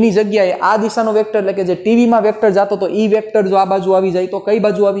એની જગ્યાએ આ દિશાનો વેક્ટર એટલે કે જે ટીવીમાં વેક્ટર જતો તો એ વેક્ટર જો આ બાજુ આવી જાય તો કઈ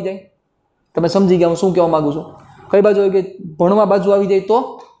બાજુ આવી જાય? તમે સમજી ગયા હું શું કહેવા માંગુ છું? કઈ બાજુ આવી ગઈ? ભણવા બાજુ આવી જાય તો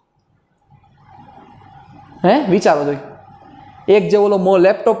હે વિચારો જોઈ. એક જે ઓલો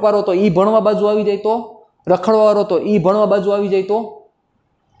લેપટોપ વાળો તો એ ભણવા બાજુ આવી જાય તો, રખડવા વાળો તો એ ભણવા બાજુ આવી જાય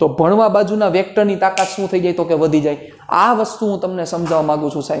તો ભણવા બાજુના વેક્ટરની તાકાત શું થઈ જાય? તો કે વધી જાય. આ વસ્તુ હું તમને સમજાવવા માંગુ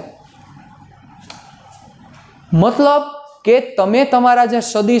છું સાહેબ. મતલબ કે તમે તમારા જે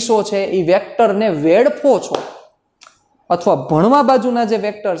સદિશો છે એ વેક્ટરને વેડફો છો અથવા ભણવા બાજુના જે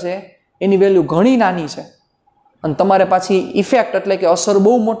વેક્ટર છે એની વેલ્યુ ઘણી નાની છે અને તમારે પાછી ઇફેક્ટ એટલે કે અસર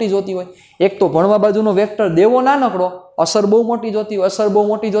બહુ મોટી જોતી હોય. એક તો ભણવા બાજુનો વેક્ટર દેવો નાનકડો, અસર બહુ મોટી જોતી હોય. અસર બહુ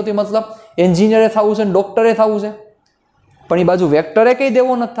મોટી જોતી મતલબ એન્જિનિયરે થવું છે ને ડોક્ટરે થવું છે પણ એ બાજુ વેક્ટરે કઈ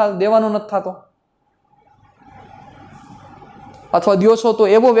દેવાનો નથી થતો. અથવા દ્યો છો તો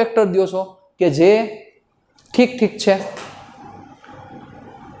એવો વેક્ટર દ્યો છો કે જે ઠીક છે.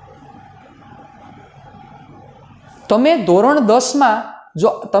 તમે ધોરણ 10માં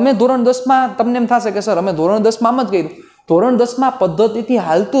તમને એમ થશે કે સર અમે ધોરણ 10માં આમ જ કર્યું. ધોરણ 10માં પદ્ધતિથી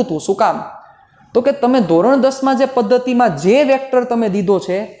હાલતું હતું. શું કામ? તો કે તમે ધોરણ 10માં જે પદ્ધતિમાં જે વેક્ટર તમે દીધો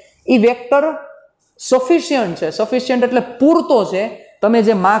છે એ વેક્ટર સફિશિયન્ટ છે. સફિશિયન્ટ એટલે પૂરતો છે તમે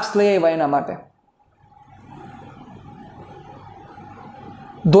જે માર્ક્સ લઈ આવ્યા એના માટે.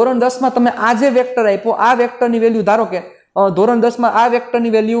 ધોરણ 10માં તમે આ જે વેક્ટર આપ્યો, આ વેક્ટરની વેલ્યુ ધારો કે ધોરણ 10માં આ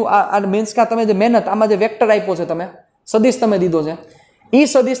વેક્ટરની વેલ્યુ આ મીન્સ કે તમે જે મહેનત આમાં જે વેક્ટર આપ્યો છે, તમે સદિશ તમે દીધો છે, એ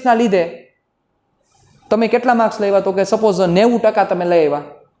સદિશના લીધે તમે કેટલા માર્ક્સ લઈ આવ્યા? તો કે સપોઝ 90% તમે લઈ આવ્યા.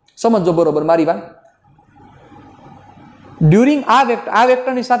 સમજો બરોબર મારી વાત. ડ્યુરિંગ આ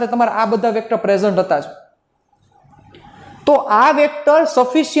વેક્ટરની સાથે તમારા આ બધા વેક્ટર પ્રેઝન્ટ હતા જ. તો આ વેક્ટર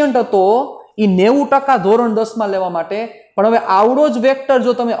સફિશિયન્ટ હતો એ 90% ધોરણ 10માં લેવા માટે. પણ હવે આવડો જ વેક્ટર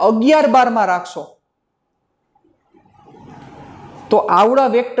જો તમે 11-12માં રાખશો તો આવડા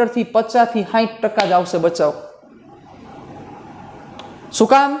વેક્ટરથી 50 થી 60% જ આવશે બચાવ. શું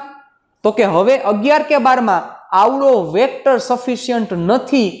કામ? તો કે હવે 11 કે 12માં આવડો વેક્ટર સફિશિયન્ટ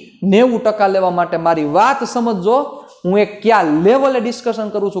નથી 90% લેવા માટે. મારી વાત સમજો, હું એક કયા લેવલે ડિસ્કશન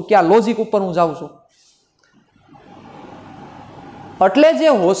કરું છું, કયા લોજિક ઉપર હું જાઉં છું. એટલે જે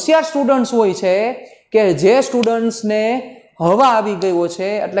હોશિયાર સ્ટુડન્ટ્સ હોય છે કે જે સ્ટુડન્ટ્સને હવા આવી ગયો છે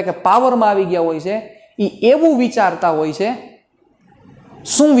એટલે કે પાવરમાં આવી ગયા હોય છે, એ એવું વિચારતા હોય છે.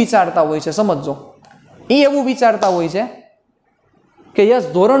 શું વિચારતા હોય છે સમજો? એ એવું વિચારતા હોય છે કે યસ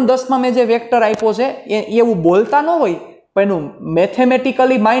ધોરણ 10માં મેં જે વેક્ટર આપ્યો છે એ એવું બોલતા ન હોય, પણ એનું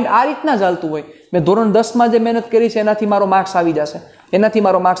મેથેમેટિકલી માઇન્ડ આ રીતના ચાલતું હોય. મેં ધોરણ 10માં જે મહેનત કરી છે એનાથી મારો માર્ક્સ આવી જશે, એનાથી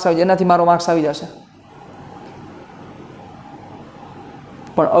મારો માર્ક્સ આવી જશે, એનાથી મારો માર્ક્સ આવી જશે.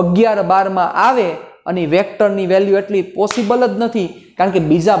 પણ 11-12માં આવે અને વેક્ટરની વેલ્યુ એટલી પોસિબલ જ નથી, કારણ કે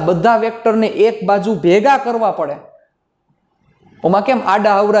બીજા બધા વેક્ટરને એક બાજુ ભેગા કરવા પડે. ઓમાં કેમ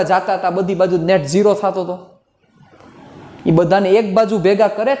આડા અવરા જાતા હતા, બધી બાજુ નેટ 0 થતો હતો. એ બધાને એક બાજુ ભેગા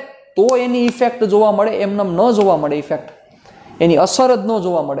કરે તો એની ઇફેક્ટ જોવા મળે, એમને ન જોવા મળે ઇફેક્ટ, એની અસર જ ન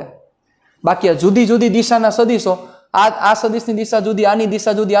જોવા મળે. બાકી આ જુદી જુદી દિશાના સદિશો, આ સદિશની દિશા જુદી, આની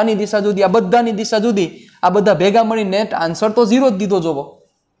દિશા જુદી, આની દિશા જુદી, આ બધાની દિશા જુદી, આ બધા ભેગા મળીને નેટ આન્સર તો 0 જ દીધો જોવો.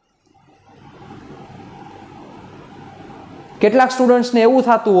 કેટલાક સ્ટુડન્ટ્સને એવું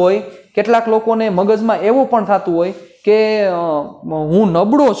થતું હોય, કેટલાક લોકોને મગજમાં એવું પણ થતું હોય કે હું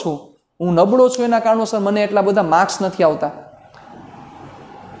નબળો છું એના કારણોસર મને એટલા બધા માર્ક્સ નથી આવતા.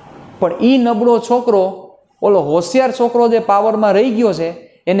 પણ ઈ નબળો છોકરો ઓલો હોશિયાર છોકરો જે પાવરમાં રહી ગયો છે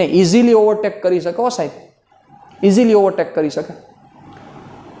એને ઇઝીલી ઓવરટેક કરી શકે. સાહેબ ઇઝીલી ઓવરટેક કરી શકે.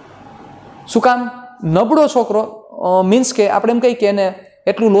 શું કામ? નબળો છોકરો મીન્સ કે આપણે એમ કહીએ કે એને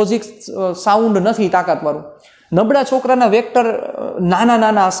એટલું લોજિક સાઉન્ડ નથી તાકાતવાળું. નબળા છોકરાના વેક્ટર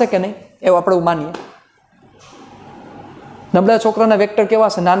નાના હશે કે નહીં એવું આપણે માનીએ. નબળા છોકરાના વેક્ટર કેવા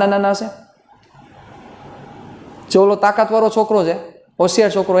હશે? નાના હશે. જે ઓલો તાકાતવાળો છોકરો છે,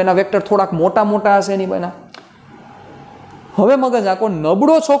 હોશિયાર છોકરો, એના વેક્ટર થોડાક મોટા હશે એની બના. હવે મગજ આખો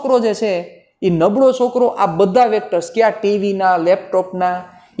નબળો છોકરો જે છે એ નબળો છોકરો આ બધા વેક્ટર્સ ક્યાં ટીવીના, લેપટોપના,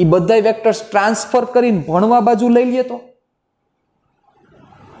 એ બધા વેક્ટર્સ ટ્રાન્સફર કરીને ભણવા બાજુ લઈ લે તો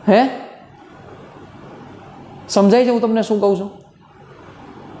હે સમજાય છે હું તમને શું કહું છું?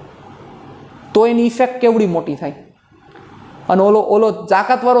 તો એની ઇફેક્ટ કેવડી મોટી થાય. અને ઓલો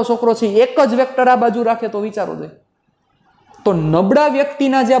તાકાતવાળો છોકરો છે એક જ વેક્ટર આ બાજુ રાખે તો વિચારો દે. તો નબળા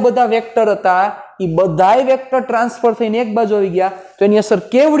વ્યક્તિના જે બધા વેક્ટર હતા એ બધાય વેક્ટર ટ્રાન્સફર થઈને એક બાજુ આવી ગયા તો એની અસર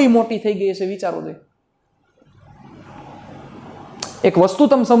કેવડી મોટી થઈ ગઈ છે વિચારો દે. એક વસ્તુ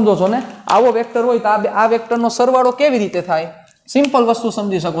તમે સમજો છો ને, આવો વેક્ટર હોય તો આ વેક્ટરનો સરવાળો કેવી રીતે થાય? સિમ્પલ વસ્તુ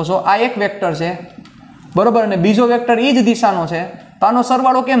સમજી શકો છો. આ એક વેક્ટર છે બરોબર, અને બીજો વેક્ટર એ જ દિશાનો છે, તો આનો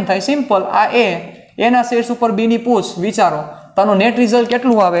સરવાળો કેમ થાય? સિમ્પલ. આ એના શેષ ઉપર બી ની પૂછ વિચારો તો આનો નેટ રિઝલ્ટ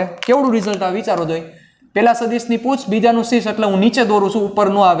કેટલું આવે? કેવડું રિઝલ્ટ આવે વિચારો જોઈ. પેલા સદિશની પૂછ, બીજાનું શીર્ષ, એટલે હું નીચે દોરું છું, ઉપર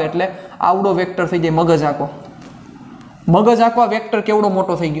ન આવે એટલે આવડો વેક્ટર થઈ જાય. મગજ આંકો આ વેક્ટર કેવડો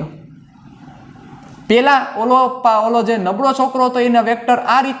મોટો થઈ ગયો. પેલા ઓલો જે નબળો છોકરો હતો એના વેક્ટર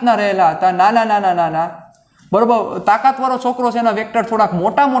આ રીતના રહેલા હતા, નાના બરોબર. તાકાતવાળો છોકરો છે એના વેક્ટર થોડાક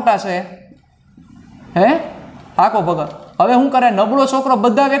મોટા છે. હે આંકો ભગત. હવે શું કરે? નબળો છોકરો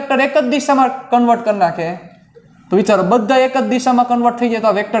બધા વેક્ટર એક જ દિશામાં કન્વર્ટ કરી નાખે. તો વિચારો બધા એક જ દિશામાં કન્વર્ટ થઈ જાય તો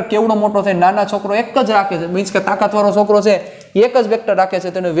આ વેક્ટર કેવડો મોટો થાય. નાના છોકરો એક જ રાખે છે, મીન્સ કે તાકાતવાળો છોકરો છે એક જ વેક્ટર રાખે છે,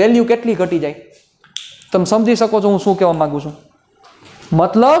 તેની વેલ્યુ કેટલી ઘટી જાય. તમે સમજી શકો છો હું શું કહેવા માંગુ છું?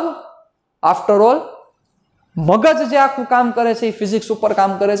 મતલબ આફ્ટર ઓલ મગજ જે આખું કામ કરે છે એ ફિઝિક્સ ઉપર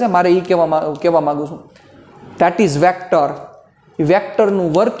કામ કરે છે. મારે એ કહેવા માંગુ છું. That is vector.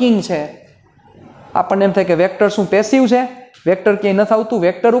 વેક્ટરનું વર્કિંગ છે. આપણને એમ થાય કે વેક્ટર શું પેસિવ છે? વેક્ટર ક્યાંય નથી આવતું,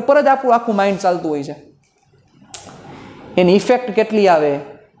 વેક્ટર ઉપર જ આપણું આખું માઇન્ડ ચાલતું હોય છે. એની ઇફેક્ટ કેટલી આવે,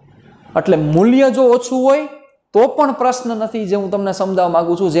 એટલે મૂલ્ય જો ઓછું હોય તો પણ પ્રશ્ન નથી, જે હું તમને સમજાવવા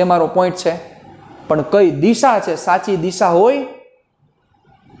માંગુ છું, જે મારો પોઈન્ટ છે. પણ કઈ દિશા છે, સાચી દિશા હોય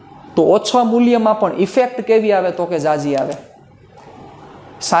તો ઓછા મૂલ્યમાં પણ ઇફેક્ટ કેવી આવે તો કે જાજી આવે.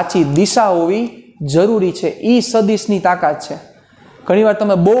 સાચી દિશા હોવી જરૂરી છે. ઈ સદિશની તાકાત છે. ઘણીવાર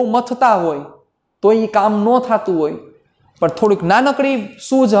તમે બહુ મથતા હોય તો એ કામ ન થતું હોય, પણ થોડીક નાનકડી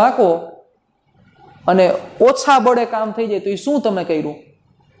સૂઝ હાંકો અને ઓછા બળે કામ થઈ જાય તો એ શું તમે કર્યું,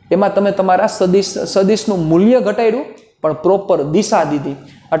 એમાં તમે તમારા સદિશનું મૂલ્ય ઘટાડ્યું પણ પ્રોપર દિશા દીધી.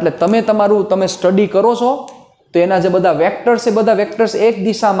 એટલે તમે સ્ટડી કરો છો તો એના જે બધા વેક્ટર્સ છે, બધા વેક્ટર્સ એક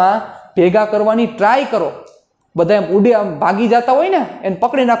દિશામાં ભેગા કરવાની ટ્રાય કરો. બધા એમ ઉડે આમ ભાગી જતા હોય ને, એને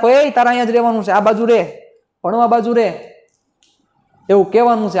પકડી નાખો, એ તારા અહીંયા જ રહેવાનું છે, આ બાજુ રે, ભણવા બાજુ રે, એવું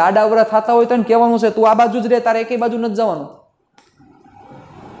કહેવાનું છે. આડાવરા થતા હોય તો એને કહેવાનું છે તું આ બાજુ જ રે, તારે એકેય બાજુ નથી જવાનું.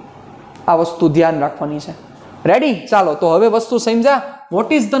 આ વસ્તુ ધ્યાન રાખવાની છે. રેડી? ચાલો તો હવે વસ્તુ સમજા.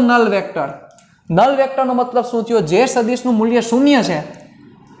 What is the null vector? Null વેક્ટરનો મતલબ શું થયો? જે સદિશનું મૂલ્ય શૂન્ય છે.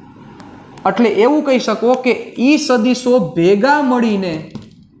 એટલે એવું કહી શકો કે ઈ સદિશો ભેગા મળીને,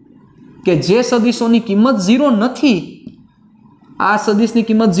 કે જે સદિશોની કિંમત 0 નથી, આ સદિશની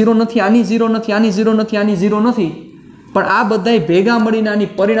કિંમત 0 નથી, આની 0 નથી, આની 0 નથી, આની 0 નથી, પણ આ બધાય ભેગા મળીને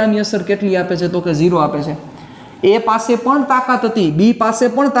આની પરિણામી અસર કેટલી આપે છે તો કે 0 આપે છે. એ પાસે પણ તાકાત હતી, બી પાસે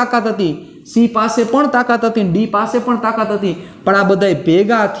પણ તાકાત હતી, સી પાસે પણ તાકાત હતી, ડી પાસે પણ તાકાત હતી, પણ આ બધાય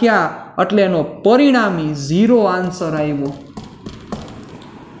ભેગા થયા એટલે એનો પરિણામી 0 આન્સર આવ્યો.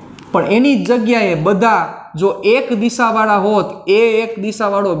 પણ એની જગ્યાએ બધા જો એક દિશાવાળા હોત, એ એક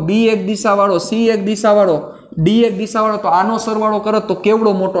દિશાવાળો, બી એક દિશાવાળો, સી એક દિશાવાળો, ડી એક દિશાવાળો, તો આનો સરવાળો કરત તો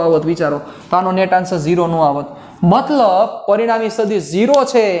કેવડો મોટો આવત વિચારો. તો આનો નેટ આન્સર 0 નો આવત. મતલબ પરિણામી સદિશ 0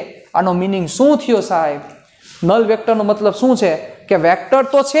 છે. આનો મિનિંગ શું થયો સાહેબ? નલ વેક્ટરનો મતલબ શું છે કે વેક્ટર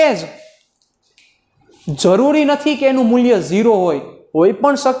તો છે જ, જરૂરી નથી કે એનું મૂલ્ય 0 હોય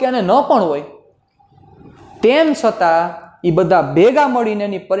પણ શકે અને ન પણ હોય. તેમ છતાં એ બધા ભેગા મળીને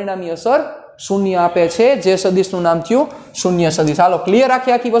એની પરિણામી અસર શૂન્ય આપે છે, જે સદિશનું નામ થયું શૂન્ય સદિશ. હાલો, ક્લિયર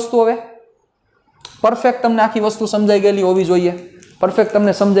આખી વસ્તુ? હવે પરફેક્ટ તમને આખી વસ્તુ સમજાઈ ગયેલી હોવી જોઈએ. પરફેક્ટ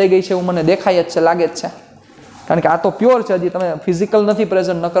તમને સમજાઈ ગઈ છે એવું મને દેખાય જ છે, લાગે જ છે, કારણ કે આ તો પ્યોર છે. હજી તમે ફિઝિકલ નથી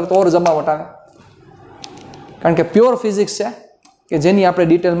પ્રેઝન્ટ, નકર તો ઓર જમાવટ આવે, કારણ કે પ્યોર ફિઝિક્સ છે કે જેની આપણે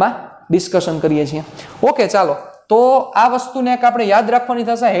ડિટેલમાં ડિસ્કશન કરીએ છીએ. ઓકે, ચાલો તો આ વસ્તુને એક આપણે યાદ રાખવાની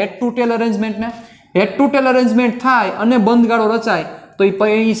થશે, હેડ to tell અરેન્જમેન્ટને. Head to tell arrangement થાય અને બંધગાળો રચાય તો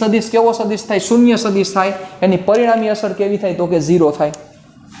એ સદિશ કેવો સદિશ થાય? શૂન્ય સદિશ થાય. એની પરિણામી અસર કેવી થાય તો કે 0 થાય.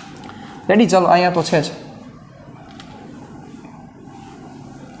 રેડી? ચાલો, અહીંયા તો છે જ.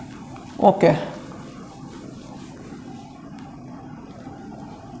 ઓકે,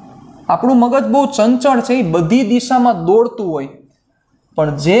 આપણું મગજ બહુ ચંચળ છે, એ બધી દિશામાં દોડતું હોય,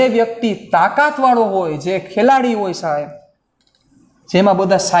 પણ જે વ્યક્તિ તાકાતવાળો હોય, જે ખેલાડી હોય સાહેબ, જેમાં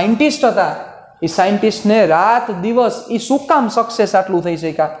બધા સાયન્ટિસ્ટ હતા, એ સાયન્ટિસ્ટને રાત દિવસ એ શું કામ સક્સેસ આટલું થઈ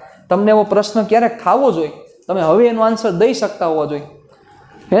શક્યા? તમને એવો પ્રશ્ન ક્યારેક થવો જોઈએ, તમે હવે એનો આન્સર દઈ શકતા હોવા જોઈએ.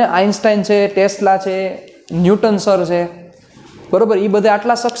 આઇન્સ્ટાઈન છે, ટેસ્લા છે, ન્યૂટન સર છે, બરોબર, એ બધા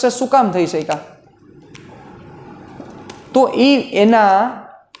આટલા સક્સેસ શું કામ થઈ શક્યા? તો એના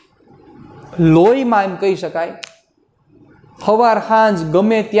લોહીમાં એમ કહી શકાય, સવાર સાંજ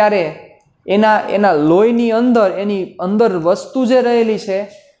ગમે ત્યારે એના લોહીની અંદર, એની અંદર વસ્તુ જે રહેલી છે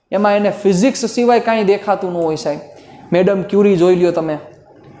એમાં એને ફિઝિક્સ સિવાય કાંઈ દેખાતું ન હોય સાહેબ. મેડમ ક્યુરી જોઈ લ્યો, તમે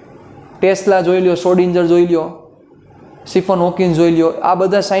ટેસ્લા જોઈ લ્યો, શોડિંજર જોઈ લ્યો, સ્ટીફન હોકિન્સ જોઈ લ્યો, આ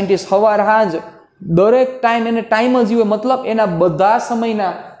બધા સાયન્ટિસ્ટ સવાર સાંજ દરેક ટાઈમ એને ટાઈમ જ હોય, મતલબ એના બધા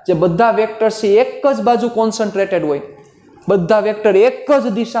સમયના જે બધા વેક્ટર્સ છે એક જ બાજુ કોન્સન્ટ્રેટેડ હોય, બધા વેક્ટર એક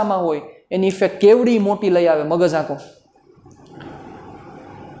જ દિશામાં હોય. એની ઇફેક્ટ કેવડી મોટી લઈ આવે, મગજ આંખો.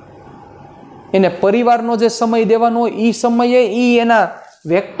 એને પરિવારનો જે સમય દેવાનો હોય એ સમયે એ એના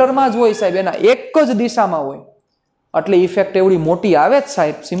વેક્ટરમાં જ હોય સાહેબ, એના એક જ દિશામાં હોય, એટલે ઇફેક્ટ એવડી મોટી આવે જ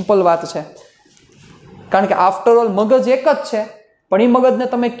સાહેબ. સિમ્પલ વાત છે, કારણ કે આફ્ટર ઓલ મગજ એક જ છે, પણ એ મગજને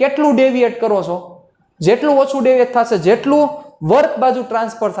તમે કેટલું ડેવિએટ કરો છો, જેટલું ઓછું ડેવિએટ થશે, જેટલું વર્ક બાજુ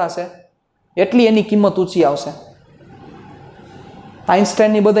ટ્રાન્સફર થશે, એટલી એની કિંમત ઊંચી આવશે.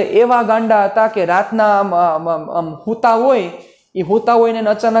 આઇન્સ્ટાઈનની બધા એવા ગાંડા હતા કે રાતના આમ હુતા હોય ને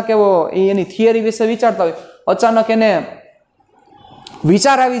અચાનક એની થિયરી વિશે વિચારતા હોય, અચાનક એને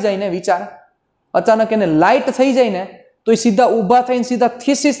વિચાર આવી જાય ને, અચાનક એને લાઇટ થઈ જાય ને, તો એ સીધા ઊભા થઈને સીધા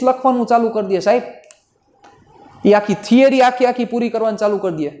થીસીસ લખવાનું ચાલુ કરી દે સાહેબ. એ આખી થિયરી આખી પૂરી કરવાનું ચાલુ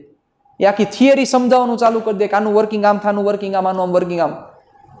કરી દે, એ આખી થિયરી સમજાવવાનું ચાલુ કરી દે કે આનું વર્કિંગ આમ, થાનું વર્કિંગ આમ, આનું આમ વર્કિંગ આમ.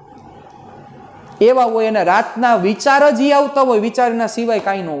 એવા હોય, અને રાતના વિચાર જ આવતા હોય, વિચારના સિવાય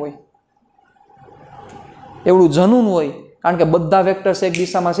કાંઈ ન હોય, એવડું જનૂન હોય. કારણ કે બધા વેક્ટર્સ એક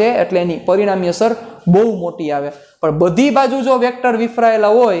દિશામાં છે એટલે એની પરિણામી અસર બહુ મોટી આવે. પણ બધી બાજુ જો વેક્ટર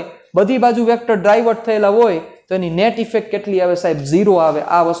વિફરાયેલા હોય, બધી બાજુ વેક્ટર ડાયવર્ટ થયેલા હોય તો એની નેટ ઇફેક્ટ કેટલી આવે સાહેબ? 0 આવે.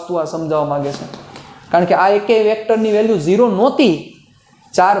 આ વસ્તુ આ સમજાવવા માંગે છે, કારણ કે આ એકેય વેક્ટરની વેલ્યુ 0 નહોતી.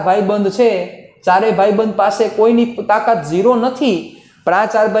 4 ભાઈબંધ છે, ચારેય ભાઈબંધ પાસે કોઈની તાકાત 0 નથી, પણ આ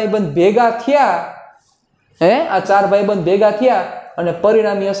 4 ભાઈબંધ ભેગા થયા, આ 4 ભાઈબંધ ભેગા થયા અને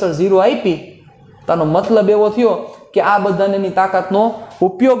પરિણામી અસર 0 આપી. તાનો મતલબ એવો થયો કે આ બધાને એની તાકાતનો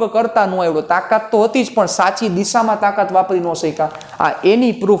ઉપયોગ કરતા ન આવ્યો. તાકાત તો હતી જ પણ સાચી દિશામાં તાકાત વાપરી ન શક્યા. આ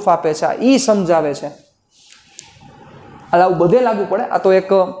એની પ્રૂફ આપે છે, આ ઈ સમજાવે છે. આવું બધે લાગુ પડે. આ તો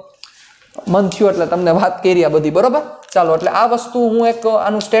એક મન થયું એટલે તમને વાત કરી આ બધી, બરોબર? ચાલો, એટલે આ વસ્તુ હું એક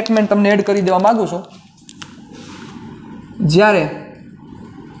આનું સ્ટેટમેન્ટ તમને એડ કરી દેવા માંગુ છું. જ્યારે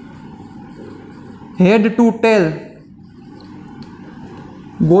હેડ ટુ ટેલ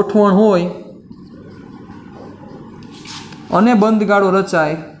ગોઠવણ હોય અને બંધગાળો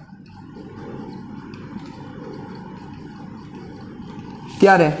રચાય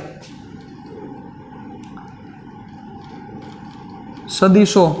ત્યારે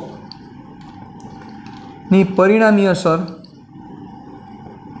સદિશો ની પરિણામી અસર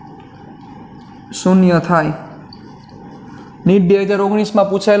શૂન્ય થાય. નીટ 2019માં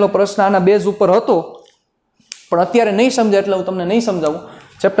પૂછાયેલો પ્રશ્ન આના બેઝ ઉપર હતો, પણ અત્યારે નહીં સમજાય એટલે હું તમને નહીં સમજાવું.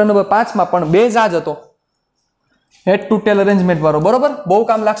 ચેપ્ટર નંબર 5માં પણ બેઝ આ જ હતો, હેડ ટુ ટેલ અરેન્જમેન્ટ વાળો, બરોબર? બહુ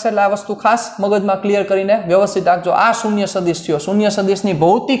કામ લાગશે એટલે આ વસ્તુ ખાસ મગજમાં ક્લિયર કરીને વ્યવસ્થિત રાખજો. આ શૂન્ય સદિશ થયો. શૂન્ય સદિશની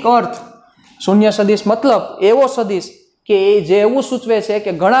ભૌતિક અર્થ, શૂન્ય સદિશ મતલબ એવો સદિશ કે એ જે એવું સૂચવે છે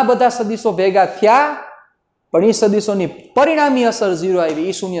કે ઘણા બધા સદિશો ભેગા થયા પણ એ સદિશોની પરિણામી અસર 0 આવી.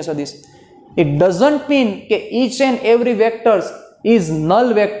 એ શૂન્ય સદિશ. ઇટ ડઝન્ટ મીન કે each and every vectors is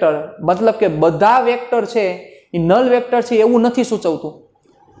null vector, મતલબ કે બધા વેક્ટર છે એ નલ વેક્ટર છે એવું નથી સૂચવતું.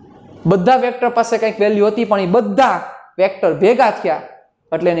 બધા વેક્ટર પાસે કંઈક વેલ્યુ હતી પણ એ બધા વેક્ટર ભેગા થયા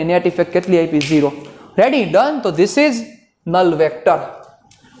એટલે એની નેટ ઇફેક્ટ કેટલી આપી? 0. રેડી? ડન? તો this is null vector.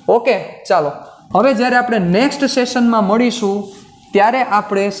 Okay, ચાલો. હવે જ્યારે આપણે નેક્સ્ટ સેશનમાં મળીશું ત્યારે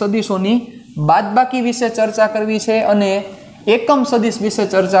આપણે સદિશોની બાદબાકી વિશે ચર્ચા કરવી છે અને એકમ સદિશ વિશે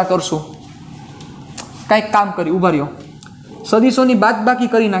ચર્ચા કરશું. કંઈક કામ કરી, ઉભા રહ્યો. સદિશોની બાદબાકી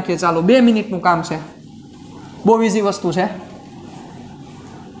કરી નાખીએ. ચાલો, 2 મિનિટનું કામ છે, બહુ ઇઝી વસ્તુ છે.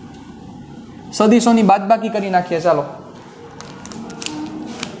 સદિશોની બાદબાકી કરી નાખીએ. ચાલો,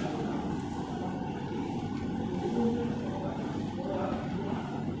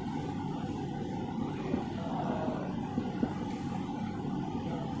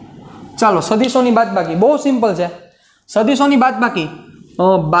 ચાલો સદિશોની બાદબાકી બહુ સિમ્પલ છે. સદિશોની બાદબાકી,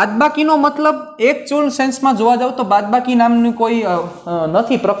 બાદબાકીનો મતલબ એકચ્યુઅલ સેન્સમાં જોવા જાવ તો બાદબાકી નામની કોઈ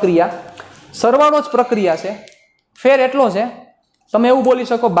નથી પ્રક્રિયા, સરવાળો જ પ્રક્રિયા છે. ફેર એટલો છે, તમે એવું બોલી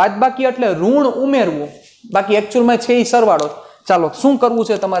શકો બાદબાકી એટલે ઋણ ઉમેરવું, બાકી એકચ્યુઅલમાં છે એ સરવાળો. ચાલો, શું કરવું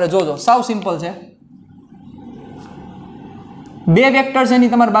છે તમારે જોજો, સાવ સિમ્પલ છે. 2 વેક્ટર છે એની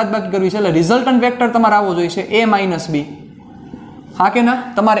તમારે બાદબાકી કરવી છે એટલે રિઝલ્ટન્ટ વેક્ટર તમારે આવો જોઈએ છે a માઇનસ b. હા કે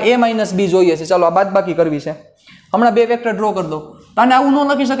ના? તમારે a માઇનસ b જોઈએ છે. ચાલો, આ બાદબાકી કરવી છે. હમણાં 2 વેક્ટર ડ્રો કરી દો. અને આવું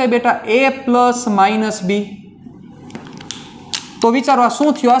ન લખી શકાય બેટા, a પ્લસ માઇનસ b. તો વિચારો આ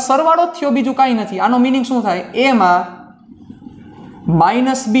શું થયું? આ સરવાળો જ થયો, બીજું કાંઈ નથી. આનો મિનિંગ શું થાય? a માં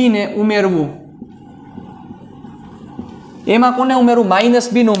માઇનસ b ને ઉમેરવું. એમાં કોને ઉમેરવું? માઇનસ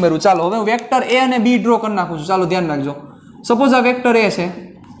b ને ઉમેરવું. ચાલો, હવે હું વેક્ટર a અને b ડ્રો કરી નાખું છું. ચાલો, ધ્યાન રાખજો. સપોઝ આ વેક્ટર a છે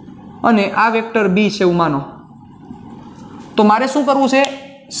અને આ વેક્ટર b છે એવું માનો, તો મારે શું કરવું છે?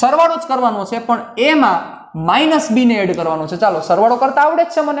 સરવાળો જ કરવાનો છે, પણ એમાં માઇનસ b ને એડ કરવાનો છે. ચાલો, સરવાળો કરતા આવડે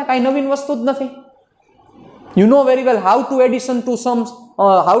જ છે મને, કાંઈ નવીન વસ્તુ જ નથી. You know very well how to addition to Sam's,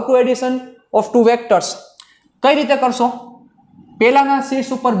 how to addition of 2 vectors. કઈ રીતે કરશો? પહેલાના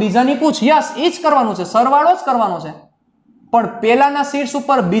શીર્ષ ઉપર બીજાની પૂછ. યસ, એ જ કરવાનું છે, સરવાળો જ કરવાનો છે. પણ પહેલાના શીર્ષ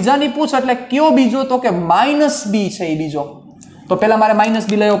ઉપર બીજાની પૂછ એટલે કયો બીજો? તો કે માઇનસ b છે એ બીજો. તો પહેલા મારે માઇનસ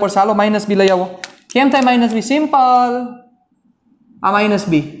b લઈ આવવો પડશે. હાલો, માઇનસ b લઈ આવો. કેમ થાય માઇનસ b? સિમ્પલ, આ માઇનસ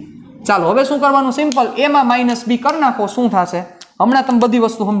b. ચાલો, હવે શું કરવાનું? સિમ્પલ, એમાં માઇનસ b કરી નાખો. શું થશે? હમણાં તમે બધી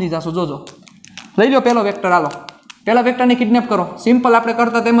વસ્તુ સમજી જશો, જોજો. લઈ લો પહેલો વેક્ટર. હાલો, પહેલા વેક્ટરને કિડનેપ કરો. સિમ્પલ, આપણે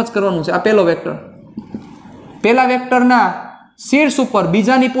કરતા તેમ જ કરવાનું છે. આ પહેલો વેક્ટર, પહેલા વેક્ટરના શીર્ષ ઉપર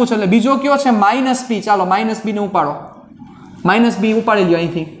બીજાની પૂછ એટલે બીજો કયો છે? Minus b. ચાલો, માઇનસ b ને ઉપાડો. માઇનસ b ઉપાડી લ્યો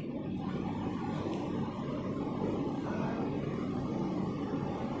અહીંથી.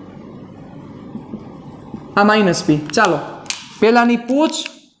 આ માઇનસ b. ચાલો, પહેલાની પૂછ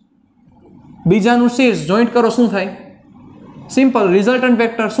બીજાનું શીર્ષ જોઈન્ટ કરો. શું થાય? Simple, resultant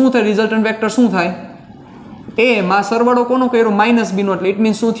vector. શું થાય? રિઝલ્ટન્ટ વેક્ટર શું થાય? a માં સરવાળો કોનો કર્યો? માઇનસ b નો, એટલે ઇટ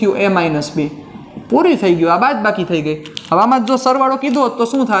મીન્સ શું થયું? a minus b. પૂરી થઈ ગયું. આ બાદબાકી થઈ ગઈ. હવે આમાં જો સરવાળો કીધો તો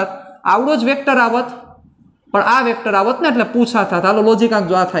શું થાત? આવડો જ વેક્ટર આવત. પણ આ વેક્ટર આવત ને એટલે પૂછા થાત. હાલો લોજિક આંક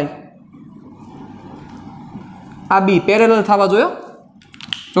જો આ થાય, આ બી પેરેલલ થવા જોયો,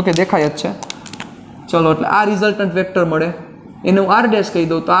 જો કે દેખાય જ છે. ચલો એટલે આ રિઝલ્ટન્ટ વેક્ટર મળે, એને હું આર ડેશ કહી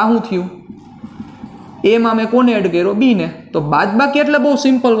દઉં તો આ શું થયું, એમાં મેં કોને એડ કર્યો, બી ને. તો બાદબાકી એટલે બહુ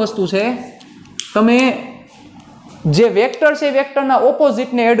સિમ્પલ વસ્તુ છે, તમે જે વેક્ટર છે એ વેક્ટરના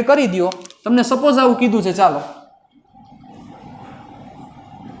ઓપોઝિટને એડ કરી દો. તમને સપોઝ આવું કીધું છે, ચાલો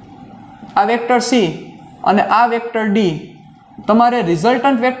આ વેક્ટર સી અને આ વેક્ટર ડી, તમારે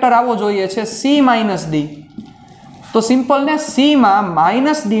રિઝલ્ટન્ટ વેક્ટર આવો જોઈએ છે સી માઇનસ ડી. તો સિમ્પલ ને સી માં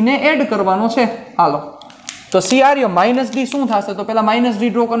માઇનસ ડી ને એડ કરવાનો છે. હાલો તો સી આર્યો માઇનસ ડી શું થશે, તો પેલા માઇનસ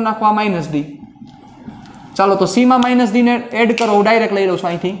ડી ડ્રો કરી નાખવા, માઇનસ ડી. ચાલો તો સી માં માઇનસ ડી ને એડ કરો, હું ડાયરેક્ટ લઈ લઉં છું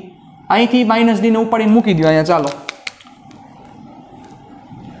અહીંથી માઇનસ ડી ને ઉપાડીને મૂકી દો અહીંયા. ચાલો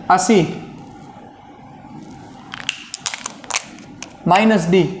આ સી માઇનસ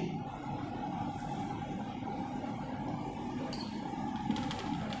ડી,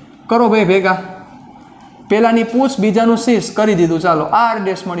 કરો ભાઈ ભેગા, પેલાની પૂછ બીજાનું સીસ કરી દીધું. ચાલો આર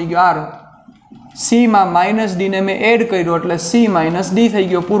ડેશ મળી ગયો, આર સી માં માઇનસ ડી ને મેં એડ કર્યો એટલે સી માઇનસ ડી થઈ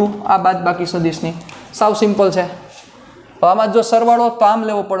ગયો, પૂરું. આ બાદ બાકી સદિશની સાવ સિમ્પલ છે. આમાં જો સરવાળો તો આમ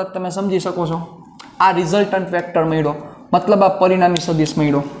લેવો પડે, તમે સમજી શકો છો. આ રિઝલ્ટન્ટ વેક્ટર મળ્યો, મતલબ આ પરિણામી સદિશ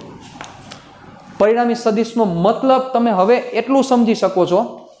મળ્યો. પરિણામી સદિશનો મતલબ તમે હવે એટલું સમજી શકો છો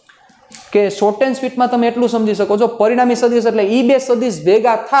કે શોર્ટ એન્ડ સ્વીટમાં તમે એટલું સમજી શકો છો, પરિણામી સદિશ એટલે ઈ બે સદિશ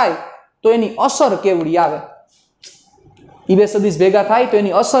ભેગા થાય તો એની અસર કેવડી આવે. ઈ બે સદિશ ભેગા થાય તો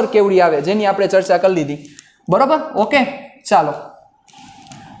એની અસર કેવડી આવે, જેની આપણે ચર્ચા કરી લીધી. બરોબર, ઓકે. ચાલો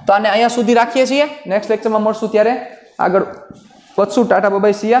તો આને અહીંયા સુધી રાખીએ છીએ. નેક્સ્ટ લેક્ચરમાં મળશું ત્યારે આગળ વધશું. ટાટા બાય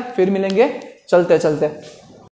બાય, સિયા, ફિર મિલેંગે ચલતે ચલતે.